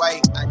switch. Wait,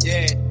 I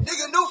did.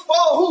 Nigga, new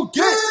phone, who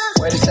did?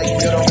 Wait a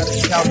second, you don't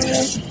gotta tell me.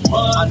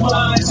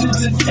 Monty's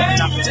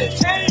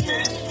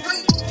Entertainment.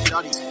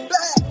 Shorty's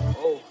back.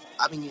 Oh,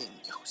 I've been getting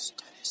used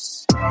to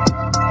this.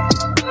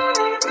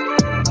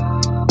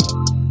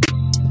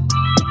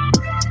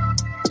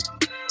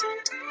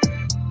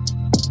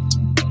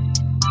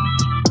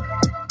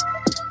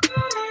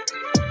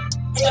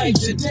 Like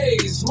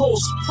today's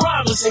most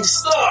promising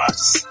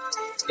stars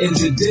and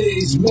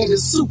today's mega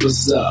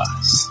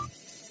superstars.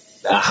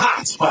 The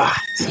hot spot.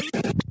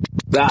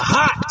 The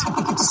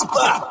hot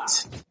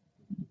spot.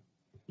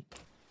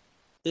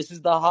 This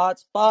is the hot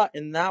spot,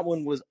 and that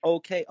one was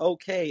okay.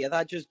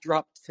 That just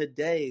dropped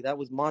today. That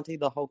was Monty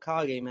the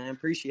Hokage, man.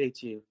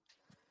 Appreciate you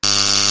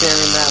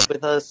sharing that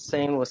with us,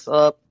 saying what's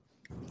up.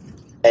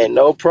 Hey,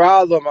 no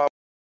problem.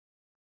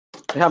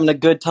 We're having a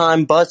good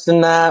time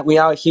busting that. We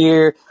out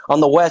here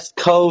on the West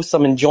Coast.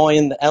 I'm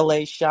enjoying the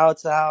LA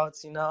shouts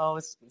outs. You know,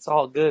 it's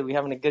all good. We're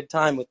having a good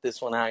time with this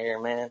one out here,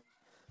 man.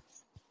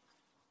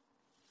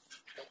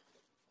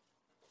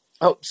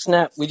 Oh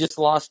snap! We just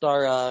lost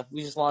our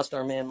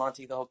man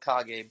Monty the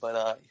Hokage,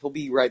 but he'll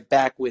be right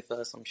back with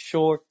us, I'm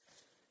sure,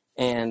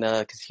 and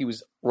because he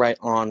was right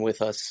on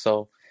with us,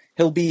 so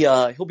he'll be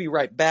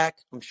right back,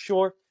 I'm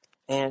sure.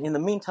 And in the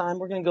meantime,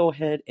 we're gonna go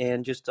ahead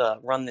and just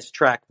run this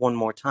track one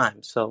more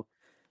time. So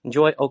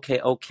enjoy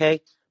 "Okay"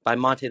 by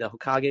Monty the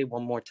Hokage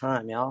one more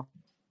time, y'all.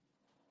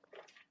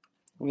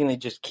 We're gonna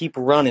just keep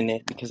running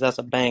it because that's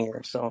a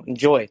banger. So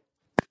enjoy.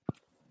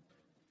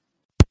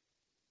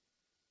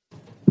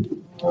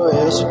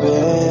 It's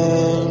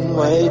been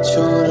way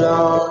too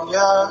long,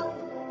 yeah.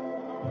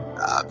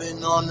 I've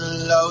been on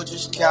the low,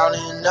 just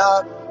counting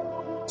up.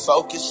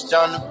 Focused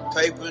on the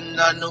paper,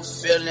 not no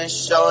feelings,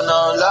 show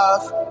no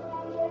love.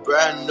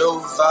 Brand new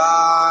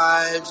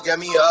vibes, get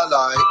me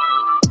alive.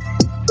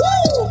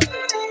 Woo!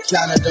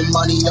 Counted the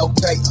money,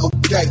 okay.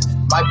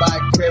 Might buy a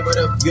crib with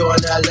a view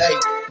in LA.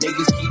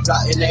 Niggas keep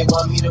plotting, they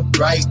want me to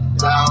break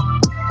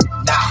down.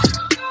 Nah.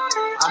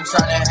 I'm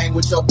tryna hang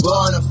with your boo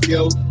on a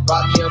few.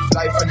 Bought me a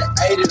flight from the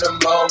A to the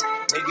Mo.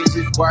 Niggas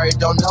is worried,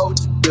 don't know what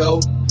to do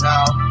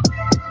now.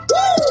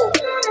 Woo!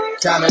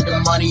 Counted the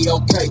money,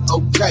 okay.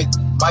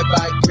 Might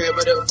buy a crib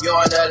with a view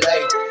in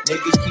LA.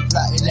 Niggas keep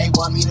plotting, they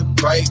want me to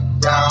break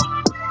down.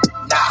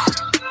 Nah,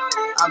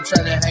 I'm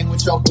tryna hang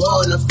with your boo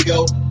on a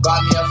few.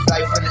 Bought me a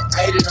flight from the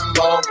A to the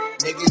Mo.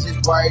 Niggas is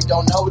worried,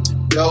 don't know what to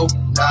do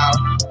now.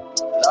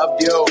 Loved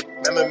you,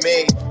 remember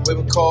me, we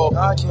were cold.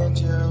 I can't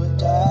deal with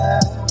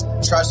that.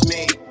 Trust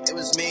me, it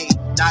was me,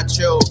 not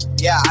you.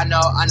 Yeah, I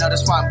know,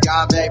 that's why I'm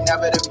gone, babe,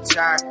 never to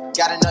return.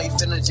 Gotta know your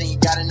feelings and you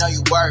gotta know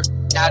your worth.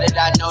 Now that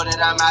I know that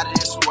I'm out of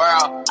this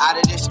world, out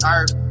of this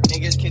earth.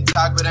 Niggas can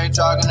talk, but ain't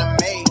talking to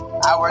me.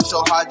 I worked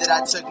so hard that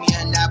I took me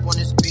a nap on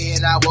this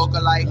bed and I woke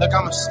up like, look,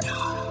 I'm a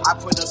star. I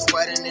put no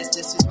sweat in this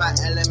is my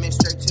element.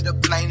 Straight to the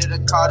plane, to the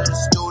car, to the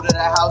stool, to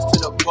the house, to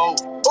the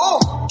boat. Oh,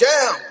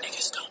 damn.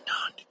 Niggas don't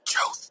know the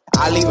truth.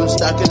 I leave them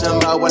stuck in the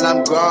mud when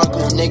I'm gone,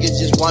 cause niggas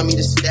just want me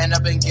to stand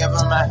up and give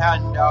them a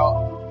hand,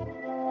 dog.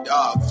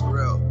 Dog, for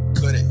real,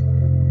 could it?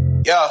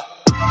 Yeah.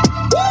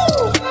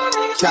 Woo!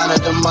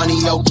 Counted the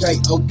money, okay.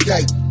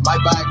 Might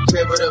buy a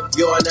crib with a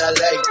view in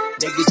LA.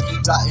 Niggas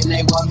keep plotting,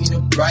 they want me to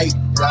break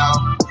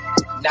down.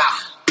 Nah,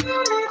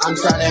 I'm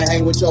tryna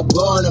hang with your boo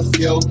on a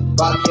few.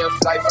 Bought me a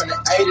flight from the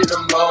A to the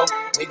Mo.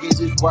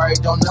 Niggas is worried,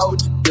 don't know what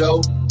to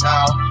do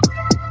now.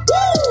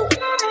 Woo!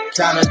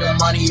 Counted the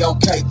money,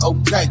 okay.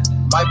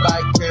 Might buy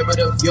a crib with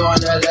a view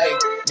in LA.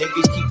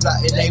 Niggas keep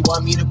plotting, they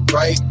want me to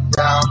break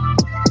down.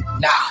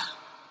 Nah,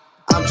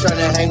 I'm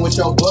tryna hang with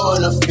your boo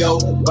on a few.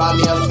 Buy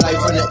me a flight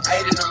from the A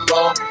to the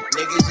Mo.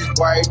 Niggas is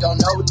worried, don't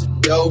know what to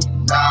do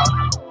now.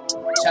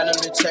 Tell them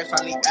the check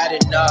finally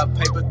adding up.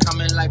 Paper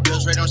coming like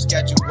bills right on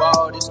schedule.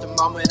 This the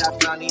moment I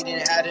finally done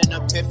had an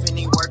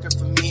epiphany. Working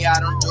for me, I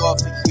don't do it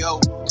for you.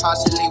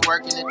 Constantly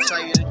working to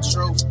tell you the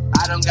truth.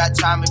 I don't got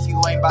time if you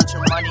ain't about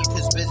your money,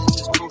 cause business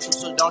is crucial,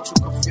 so don't you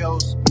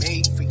confuse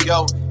me for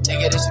you.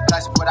 Nigga, this is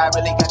classic, but I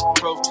really got to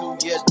prove.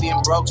 2 years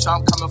being broke, so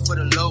I'm coming for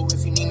the loot.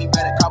 If you need me,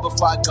 better call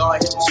before I go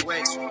and hit the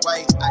switch.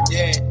 Wait, I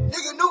did.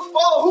 Nigga, new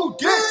phone, who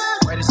did?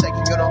 Wait a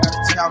second, you don't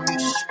gotta tell me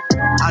shit.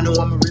 I know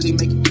I'ma really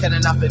make you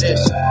killing off of this.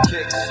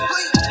 Kicks,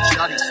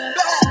 shawty's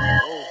back.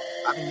 Oh,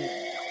 I've been here.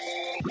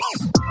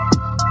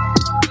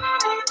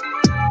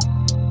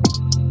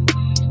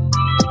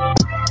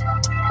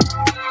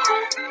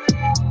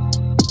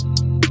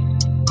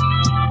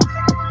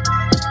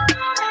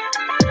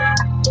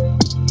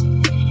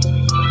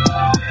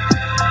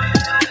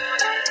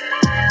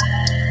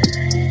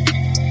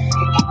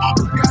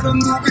 Got a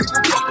new whip,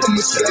 fuck a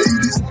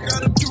Mercedes.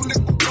 Got a Julie,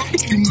 fuck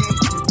with me, man.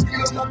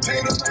 Feel my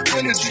pain up,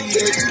 energy,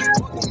 yeah.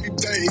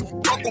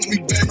 Fuck with me,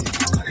 babe.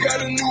 I got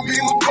a new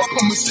beam,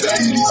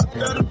 Mercedes.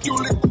 Got a few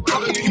little feel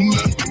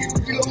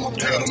my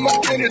pain and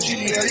my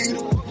energy,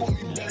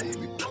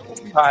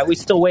 All right, we're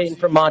still waiting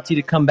for Monty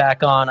to come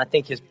back on. I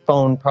think his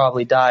phone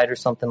probably died or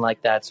something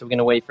like that, so we're going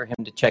to wait for him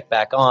to check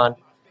back on.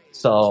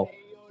 So,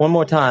 one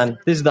more time,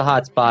 this is the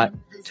hot spot.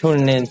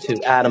 Tuning in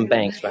to Adam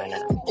Banks right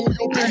now. On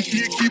your bitch,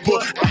 she keep her.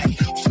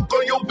 Fuck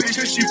on your bitch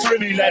and she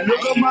friendly. Like,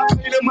 look at my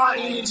pain and my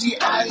energy.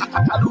 I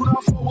do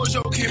not fuck with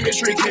your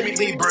chemistry.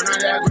 Chemically burn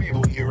her that grave.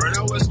 When you run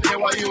over,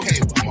 stand while you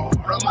hate. I'm a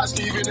heart on my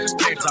sleeve in this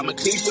pants. I'm a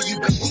king for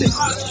you.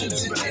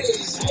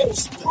 Today's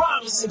most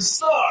promising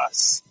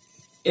stars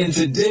and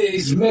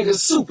today's mega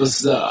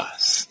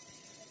superstars.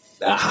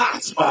 The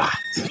hot spot.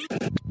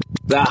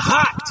 The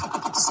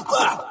hot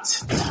spot.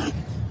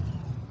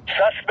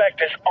 Suspect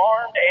is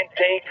armed and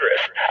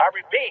dangerous. I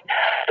repeat,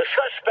 the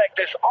suspect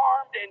is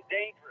armed and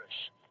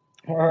dangerous.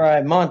 All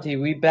right, Monty,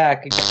 we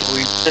back. We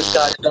just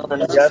got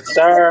done. Yes,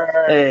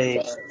 sir. Hey.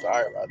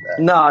 Sorry about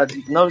that.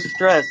 No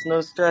stress.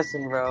 No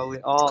stressing, bro. We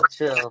all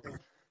chill.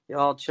 You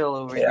all chill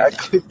over Yeah, I here.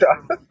 clicked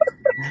off.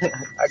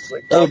 I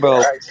clicked Hey, off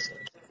bro. the action.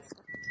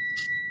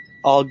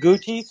 All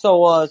Gucci.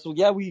 So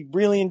yeah, we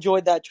really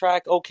enjoyed that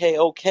track.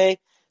 Okay.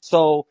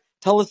 So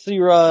tell us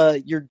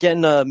you're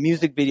getting a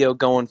music video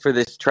going for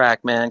this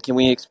track, man. Can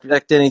we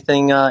expect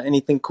anything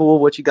cool?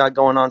 What you got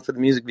going on for the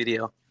music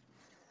video?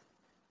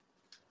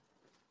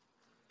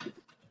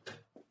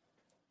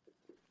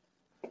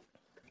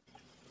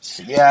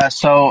 Yeah,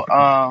 so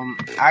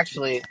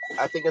actually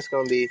I think it's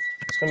gonna be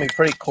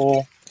pretty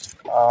cool.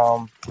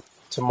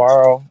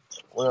 Tomorrow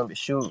we're gonna be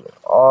shooting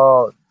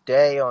all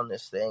day on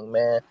this thing,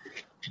 man.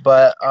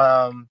 But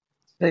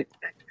Hey.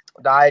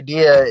 the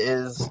idea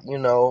is,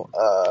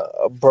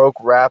 a broke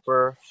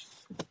rapper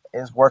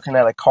is working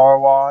at a car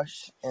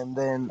wash, and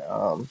then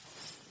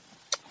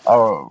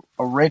a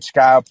rich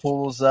guy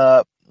pulls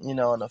up, in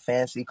a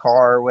fancy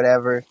car or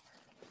whatever,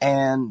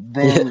 and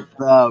then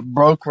the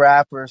broke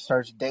rapper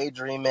starts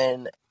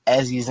daydreaming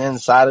as he's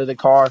inside of the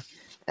car,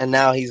 and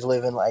now he's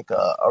living like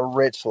a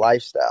rich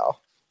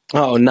lifestyle.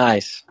 Oh,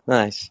 nice.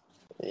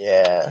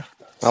 Yeah, I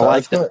so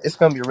like that. it's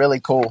gonna be really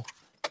cool.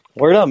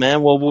 Word up,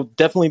 man. Well, we'll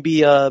definitely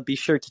be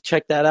sure to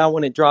check that out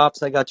when it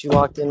drops. I got you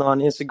locked in on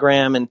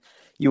Instagram, and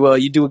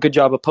you do a good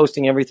job of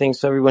posting everything,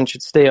 so everyone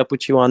should stay up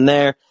with you on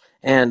there,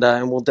 and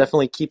we'll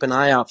definitely keep an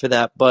eye out for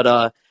that. But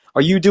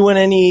are you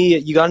doing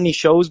you got any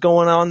shows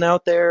going on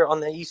out there on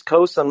the East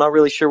Coast? I'm not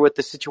really sure what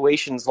the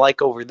situation's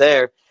like over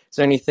there. Is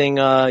there anything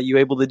you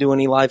able to do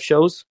any live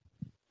shows?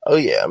 Oh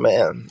yeah,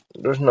 man.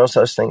 There's no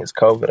such thing as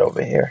COVID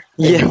over here.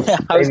 Yeah,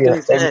 I was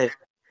gonna say.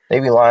 They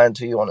be lying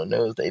to you on the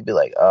news. They be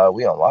like,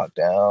 we on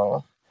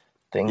lockdown.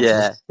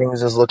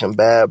 Things is looking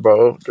bad,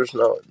 bro. There's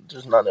none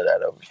of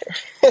that over here.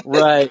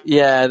 Right.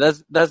 Yeah,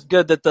 that's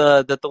good that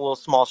the little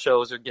small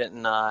shows are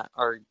getting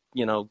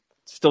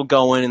still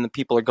going, and the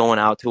people are going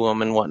out to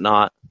them and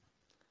whatnot.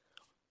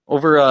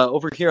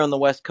 Over here on the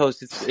West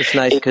Coast, it's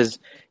nice because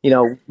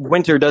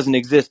winter doesn't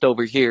exist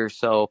over here,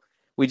 so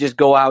we just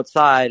go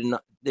outside, and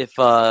if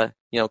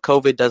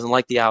COVID doesn't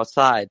like the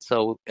outside,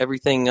 so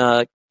everything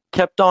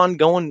kept on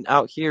going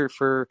out here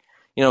for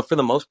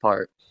the most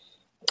part.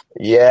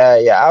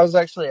 Yeah. I was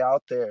actually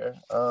out there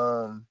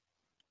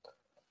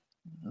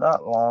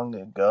not long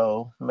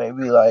ago,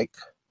 maybe like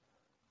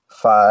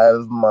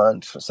 5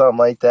 months or something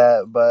like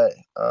that. But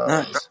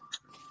Nice.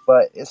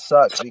 but it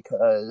sucked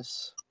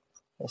because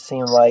it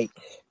seemed like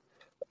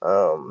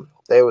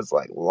they was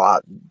like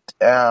locked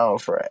down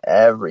for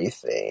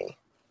everything.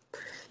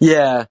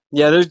 Yeah.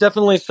 There's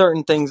definitely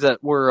certain things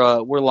that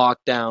were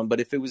locked down, but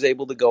if it was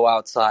able to go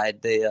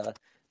outside, they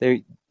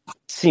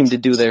seem to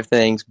do their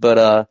things.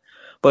 But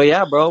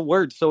yeah, bro,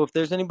 word. So if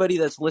there's anybody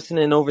that's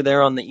listening over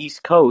there on the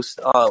East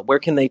Coast, where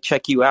can they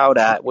check you out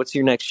at? What's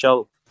your next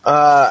show?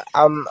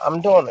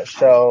 I'm doing a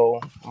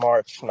show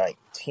March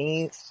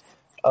 19th,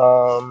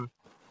 in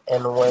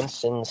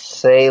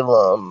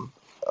Winston-Salem,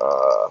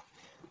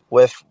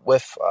 with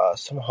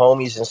some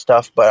homies and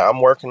stuff. But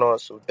I'm working on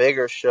some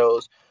bigger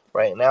shows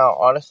right now.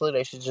 Honestly,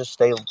 they should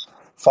just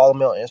follow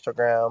me on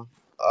Instagram,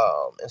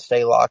 and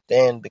stay locked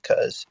in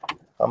because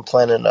I'm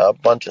planning a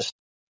bunch of.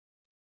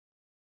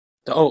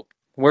 Oh,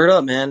 word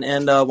up, man.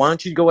 And why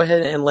don't you go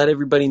ahead and let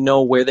everybody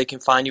know where they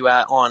can find you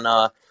at on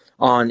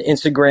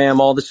Instagram,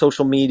 all the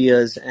social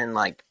medias, and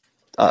like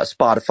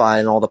Spotify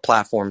and all the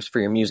platforms for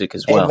your music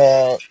as well. Hey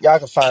man, y'all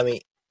can find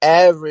me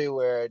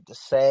everywhere the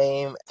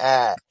same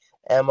at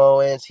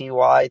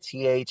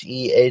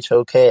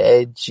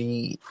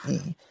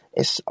MontyTheHokage.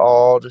 It's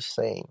all the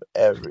same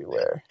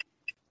everywhere.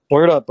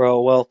 Word up,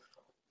 bro. Well,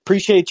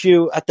 appreciate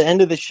you. At the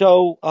end of the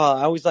show,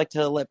 I always like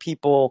to let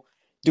people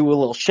do a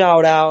little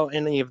shout out.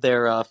 Any of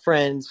their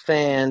friends,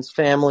 fans,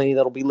 family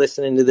that'll be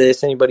listening to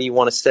this. Anybody you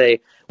want to say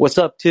what's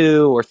up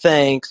to, or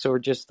thanks, or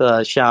just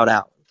shout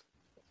out.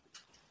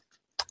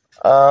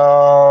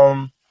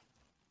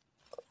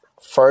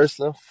 First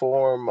and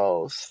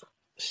foremost,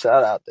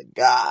 shout out the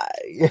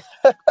guy.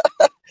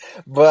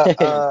 But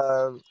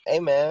hey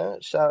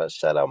man, shout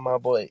out my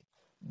boy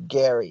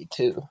Gary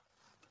too.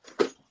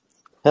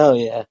 Hell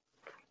yeah.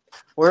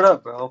 Word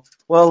up, bro.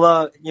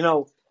 Well,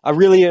 I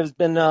really have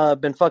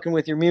been fucking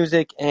with your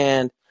music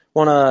and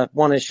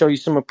wanna show you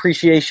some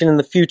appreciation in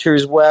the future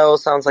as well.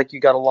 Sounds like you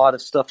got a lot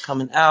of stuff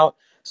coming out.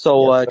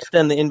 So Yes, sir.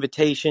 extend the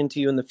invitation to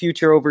you in the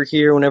future over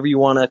here whenever you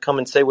want to come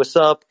and say what's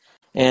up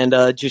and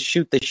just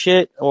shoot the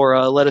shit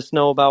or let us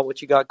know about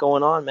what you got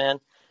going on, man.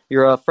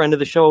 You're a friend of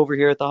the show over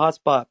here at the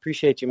Hotspot.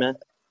 Appreciate you, man.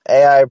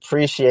 Hey, I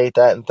appreciate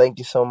that, and thank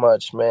you so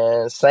much,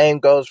 man. Same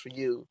goes for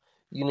you.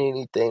 You need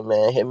anything,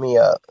 man, hit me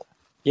up.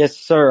 Yes,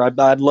 sir.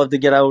 I'd love to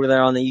get over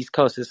there on the East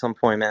Coast at some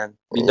point, man.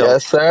 Be dope.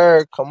 Yes,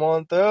 sir. Come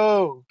on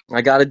through.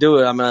 I got to do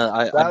it. I've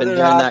been Southern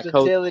hearing that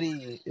coast.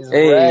 hospitality is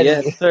Hey,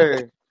 yes, ready.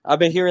 sir. I've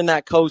been hearing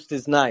that coast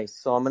is nice,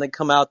 so I'm gonna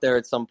come out there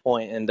at some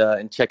point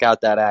and check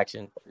out that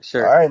action for All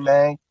sure. right,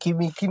 man. Keep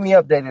me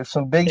updated. If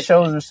some big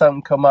shows or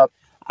something come up,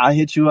 I'll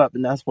hit you up,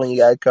 and that's when you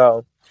gotta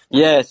come.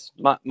 Yes,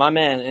 my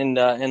man,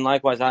 and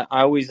likewise, I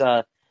always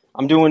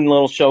I'm doing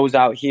little shows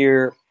out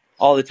here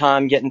all the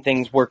time, getting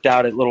things worked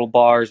out at little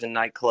bars and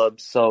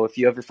nightclubs. So if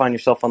you ever find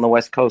yourself on the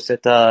West Coast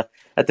at the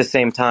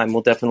same time,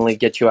 we'll definitely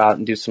get you out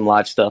and do some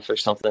live stuff or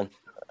something.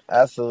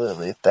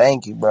 Absolutely.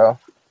 Thank you, bro.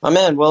 My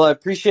man, well, I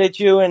appreciate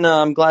you, and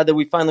I'm glad that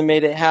we finally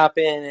made it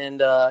happen. And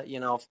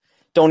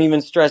don't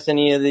even stress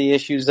any of the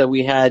issues that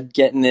we had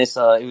getting this.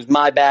 It was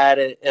my bad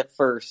at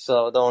first,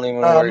 so don't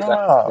even worry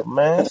about No, it.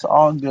 man. It's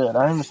all good.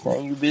 I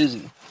understand you're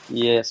busy.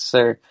 Yes,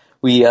 sir.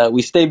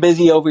 We stay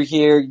busy over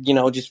here,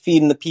 just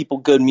feeding the people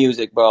good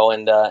music, bro,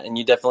 and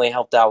you definitely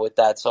helped out with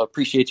that. So I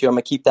appreciate you. I'm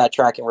gonna keep that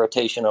track in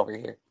rotation over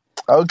here.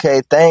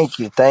 Okay, thank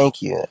you.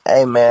 Thank you.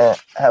 Hey, man.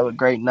 Have a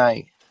great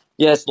night.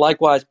 Yes,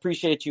 likewise.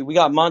 Appreciate you. We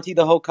got Monty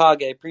the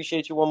Hokage.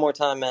 Appreciate you one more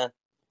time, man.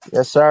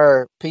 Yes,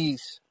 sir.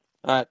 Peace.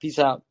 All right, peace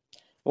out.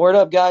 Word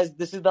up, guys.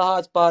 This is the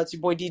Hotspot. It's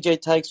your boy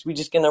DJ Tykes. We're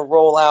just gonna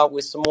roll out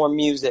with some more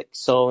music.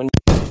 So.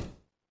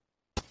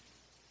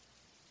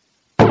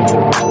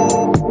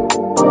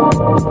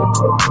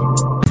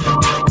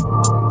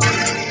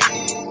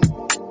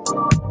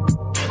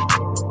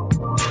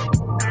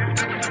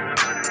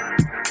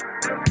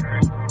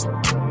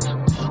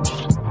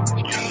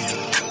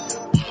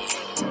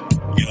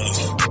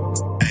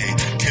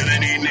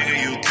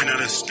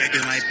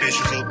 Thinking like bitch,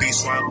 you be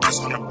swap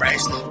bust on the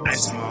bracelet.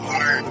 Ice on my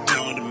heart, but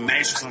on the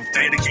matrix. I'm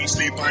faded, can't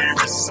sleep, I ain't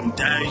resting some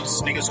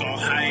days. Niggas gon'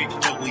 hide,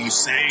 what you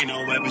saying?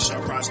 No weapon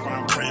shall prosper,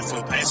 I'm praying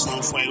for pace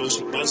on fuego.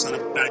 She bust on the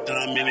back that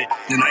I'm in it.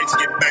 Unite to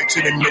get back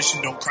to the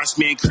mission, don't cross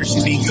me and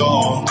Christian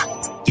Dior.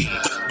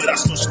 But I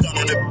still stun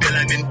on the bill,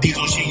 I've been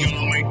diesel, she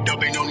on my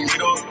dope, ain't no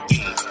needle.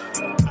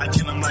 I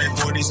kill them like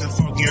 40s and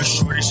 4 years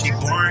shorter. She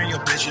boring, your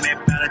bitch and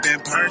that better than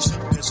person.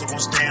 Pistol gon'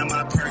 stay on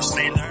my purse,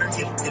 ain't nervous.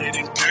 Hit it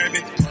and curve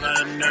it. Pull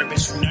out a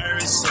nervous, you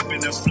nervous.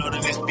 Sipping the float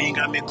of this bean,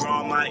 got me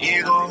growing my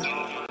ego.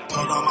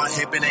 Pull on my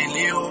hip, it ain't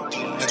legal.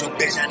 Got your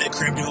bitch at the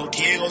crib, you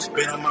giggles.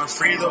 Been on my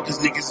free though, cause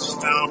niggas is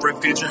found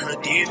revenge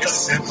her deeds.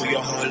 Simple,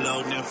 your whole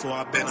load, therefore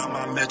I been on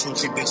my metro.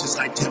 Treat bitches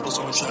like temples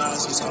on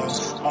trials, these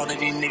hoes. All of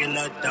these niggas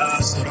love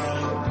dogs at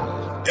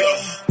all. Yeah,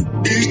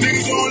 these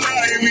niggas won't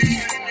lie to me.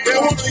 They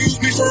wanna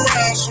use me for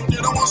ransom. They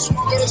don't want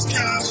smoke of this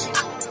cash.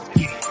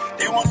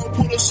 They wanna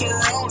pull us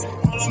around.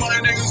 All of my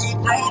niggas is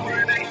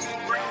grounded.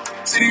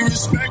 City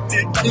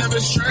respected, I never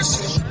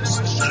stressing.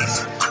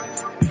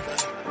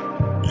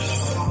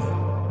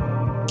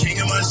 King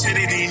of my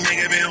city, these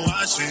niggas been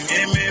watching.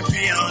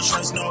 MMP, I don't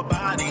trust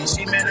nobody.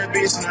 She met a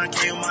bitch and I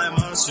came with my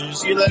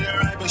monsters. She looking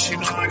right, but she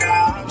know I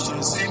got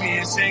options. See me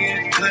and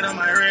singing, glitter on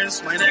my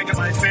wrist, my neck and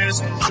my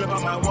fist. Drip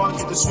on my walk,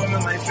 get the swim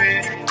in my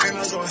fit.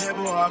 Females go hip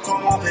I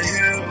come off the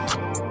hill.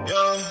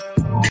 Yeah,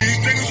 these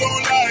niggas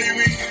don't lie to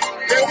me.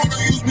 They wanna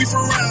use me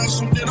for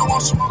ransom. They don't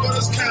want smoke of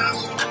this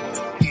cash.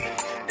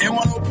 They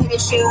wanna pull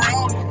us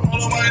around.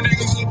 All of my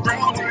niggas is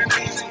grounded.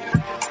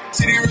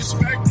 City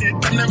respected,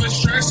 I never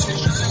stressing.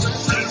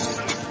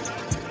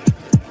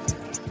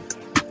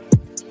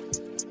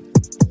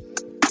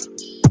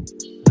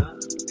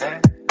 Look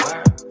at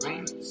where we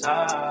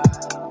reside.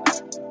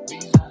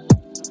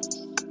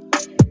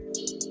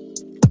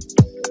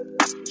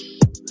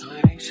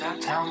 Hoodie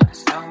shot town, but it's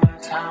still my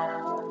town.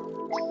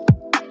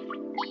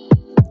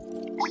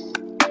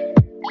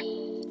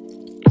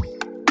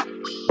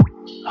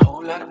 A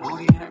whole lot of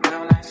booty and a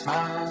real nice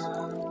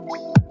smile.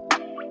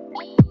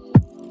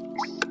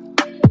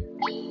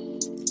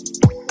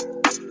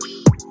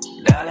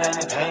 Down in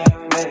the pain,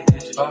 we made it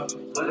this far.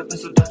 Pull up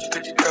pistol, don't you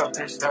get your girl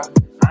pissed off.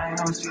 I ain't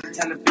never seen a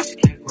television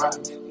kick rock.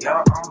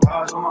 Y'all on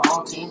bars with my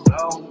whole team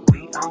blow. We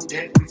on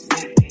deck, we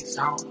fit this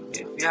song.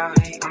 If y'all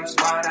hate on the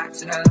spot, I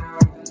tell them,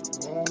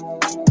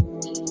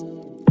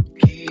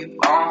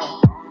 keep on.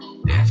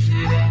 That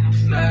shit ain't a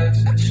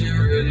flex, that shit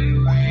really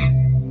weak.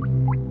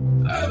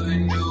 I've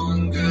been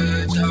doing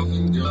good,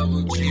 talking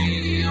double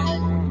G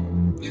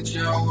on. Get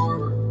your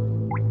word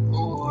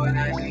for what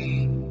I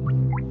need.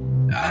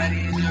 I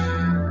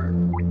deserve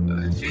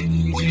a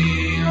 50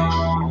 G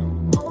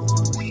on a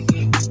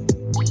weekend.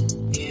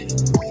 In a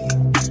week.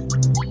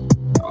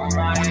 On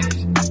my ass,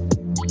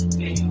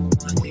 and you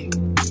want me.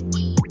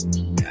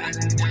 Got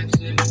an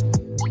exit,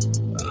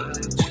 a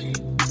cheat.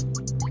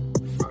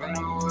 From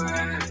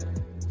nowhere,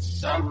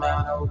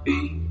 somehow.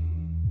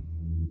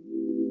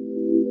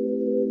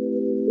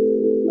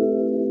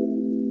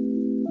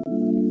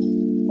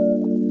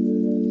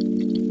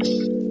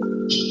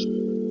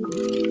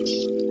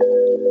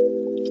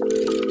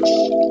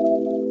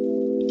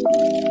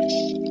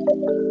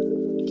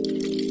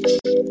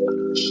 So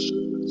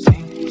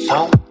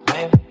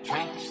many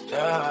drinks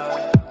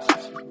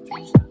does.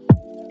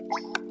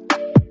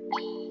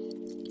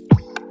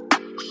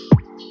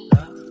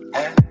 Look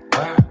at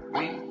where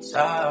we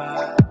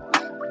start.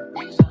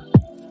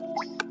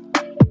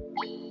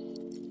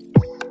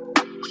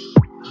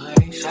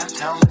 Hoodie shot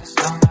town, but it's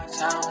still my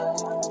town.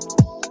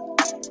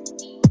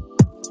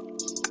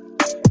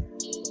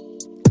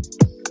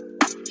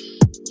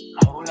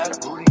 A whole lot of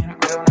booty and a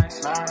real nice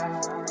smile.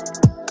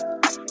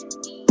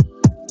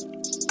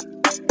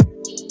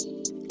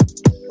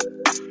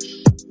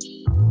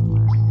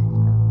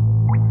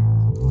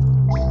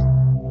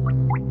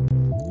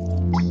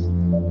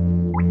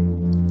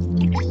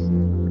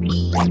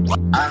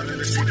 I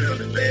remember sleeping on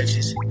the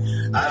benches.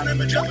 I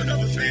remember jumping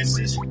over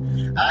fences.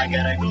 I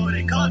gotta go,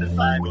 they called it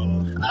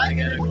 5-0. I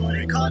gotta go,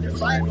 they called it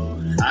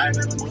 5-0. I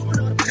remember moving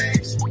on the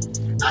page.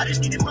 I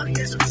just needed money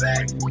as a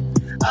fact.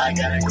 I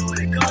gotta go,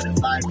 they called it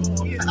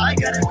 5-0. I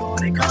gotta go,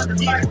 they called it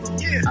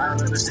 5-0. I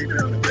remember sleeping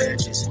on the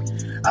benches.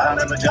 I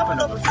remember jumping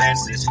over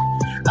fences.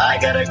 I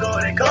gotta go,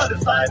 they called it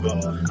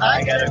 5-0.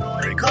 I gotta go,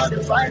 they called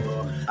it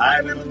 5-0. I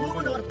remember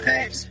moving on the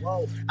page.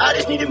 I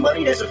just needed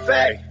money, that's a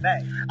fact.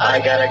 I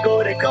gotta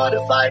go, they called it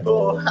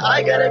 5-0.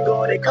 I gotta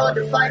go, they called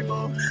it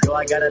 5-0. Yo,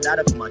 I got a knot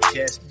up on my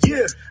chest.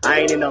 Yeah,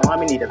 I ain't in the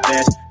army, need a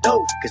vest.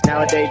 No, cause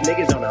nowadays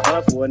niggas on the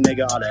hunt for a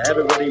nigga. All I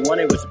ever really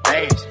wanted was a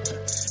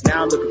bands.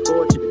 Now I'm looking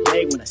forward to the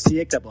day when I see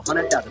a couple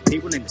 100,000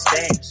 people in the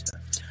stands.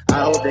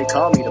 I hope they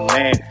call me the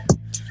man.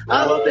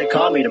 I hope they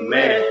call me the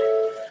man.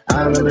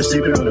 I remember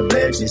sleeping on the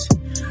benches.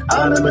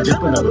 I remember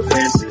jumping over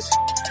fences.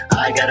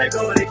 I gotta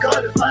go, they call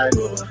it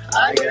 5-0.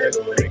 I gotta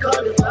go, they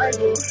call it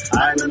 5-0.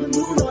 I remember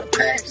moving on the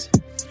packs.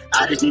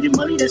 I just needed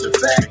money, that's a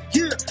fact.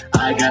 Yeah.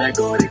 I gotta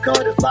go, they call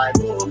it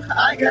 5-0.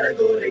 I gotta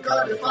go, they call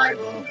it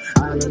 5-0.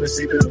 I remember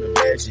sleeping on the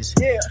benches.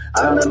 Yeah.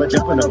 I remember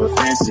jumping over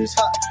fences.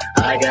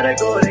 I gotta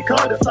go, they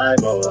call it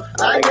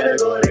 5-0. I gotta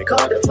go, they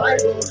call it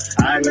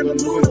 5-0. I remember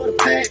moving on the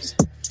packs.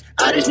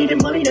 I just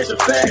needed money, that's a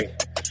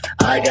fact.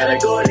 I gotta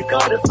go, they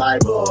called it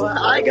 5-0.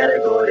 I gotta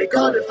go, they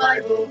called it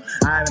 5-0.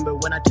 I remember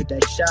when I took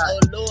that shot. Oh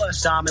Lord,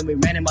 saw him and we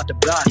ran him out the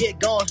block. Get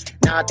going.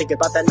 Now I think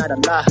about that night a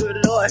lot.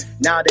 Good Lord.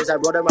 Nowadays I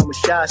rode around with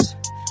shots.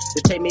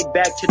 Just take me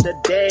back to the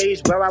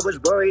days where I was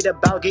worried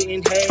about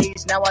getting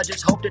hazed. Now I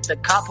just hope that the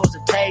cop holds a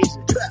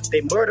taser.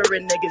 They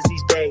murdering niggas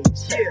these days.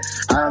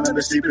 Yeah. I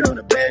remember sleeping on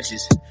the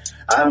benches.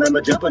 I remember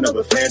jumping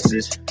over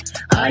fences.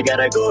 I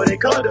gotta go, they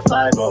called it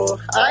 5-0.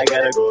 I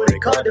gotta go, they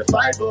called it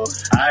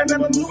 5-0. I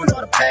remember moving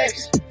on the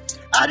packs.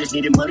 I just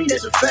needed money,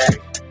 that's a fact.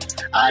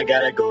 I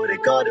gotta go, they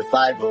called it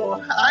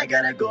 5-0. I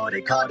gotta go, they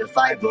called it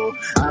 5-0.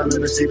 I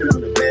remember sleeping on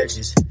the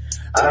benches.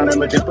 I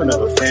remember jumping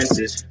over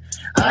fences.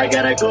 I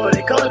gotta go,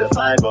 they called it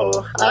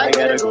 5-0. I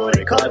gotta go,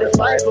 they called it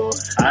 5-0.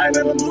 I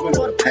remember moving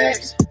on the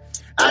packs.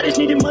 I just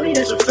needed money,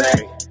 that's a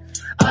fact.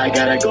 I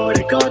gotta go,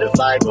 they called it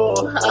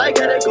 5-0. I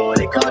gotta go,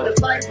 they called it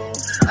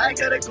 5-0. I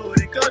gotta go,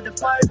 they called it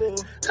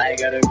 5-0. I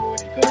gotta go,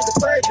 they called it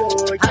 5-0.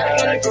 I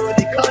gotta go,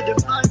 they called it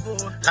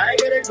 5-0. I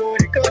gotta go,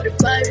 they called it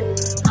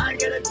 5-0. I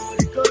gotta go,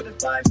 they called it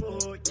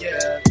 5-0.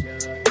 Yeah,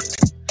 yeah.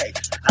 Hey.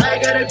 I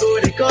gotta go,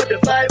 they called it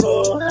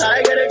 5-0.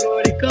 I gotta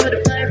go, they called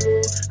it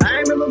 5-0. I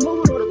remember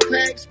moving on the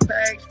packs.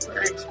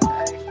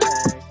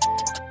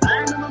 I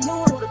remember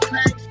moving on the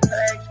packs.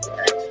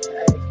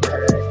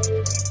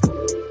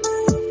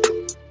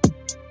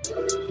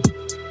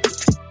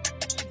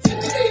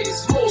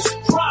 Today's most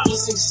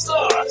promising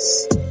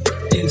stars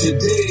and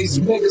today's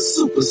mega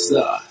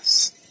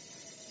superstars.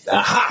 The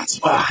hot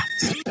spot.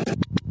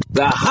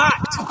 The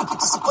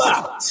hot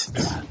spot.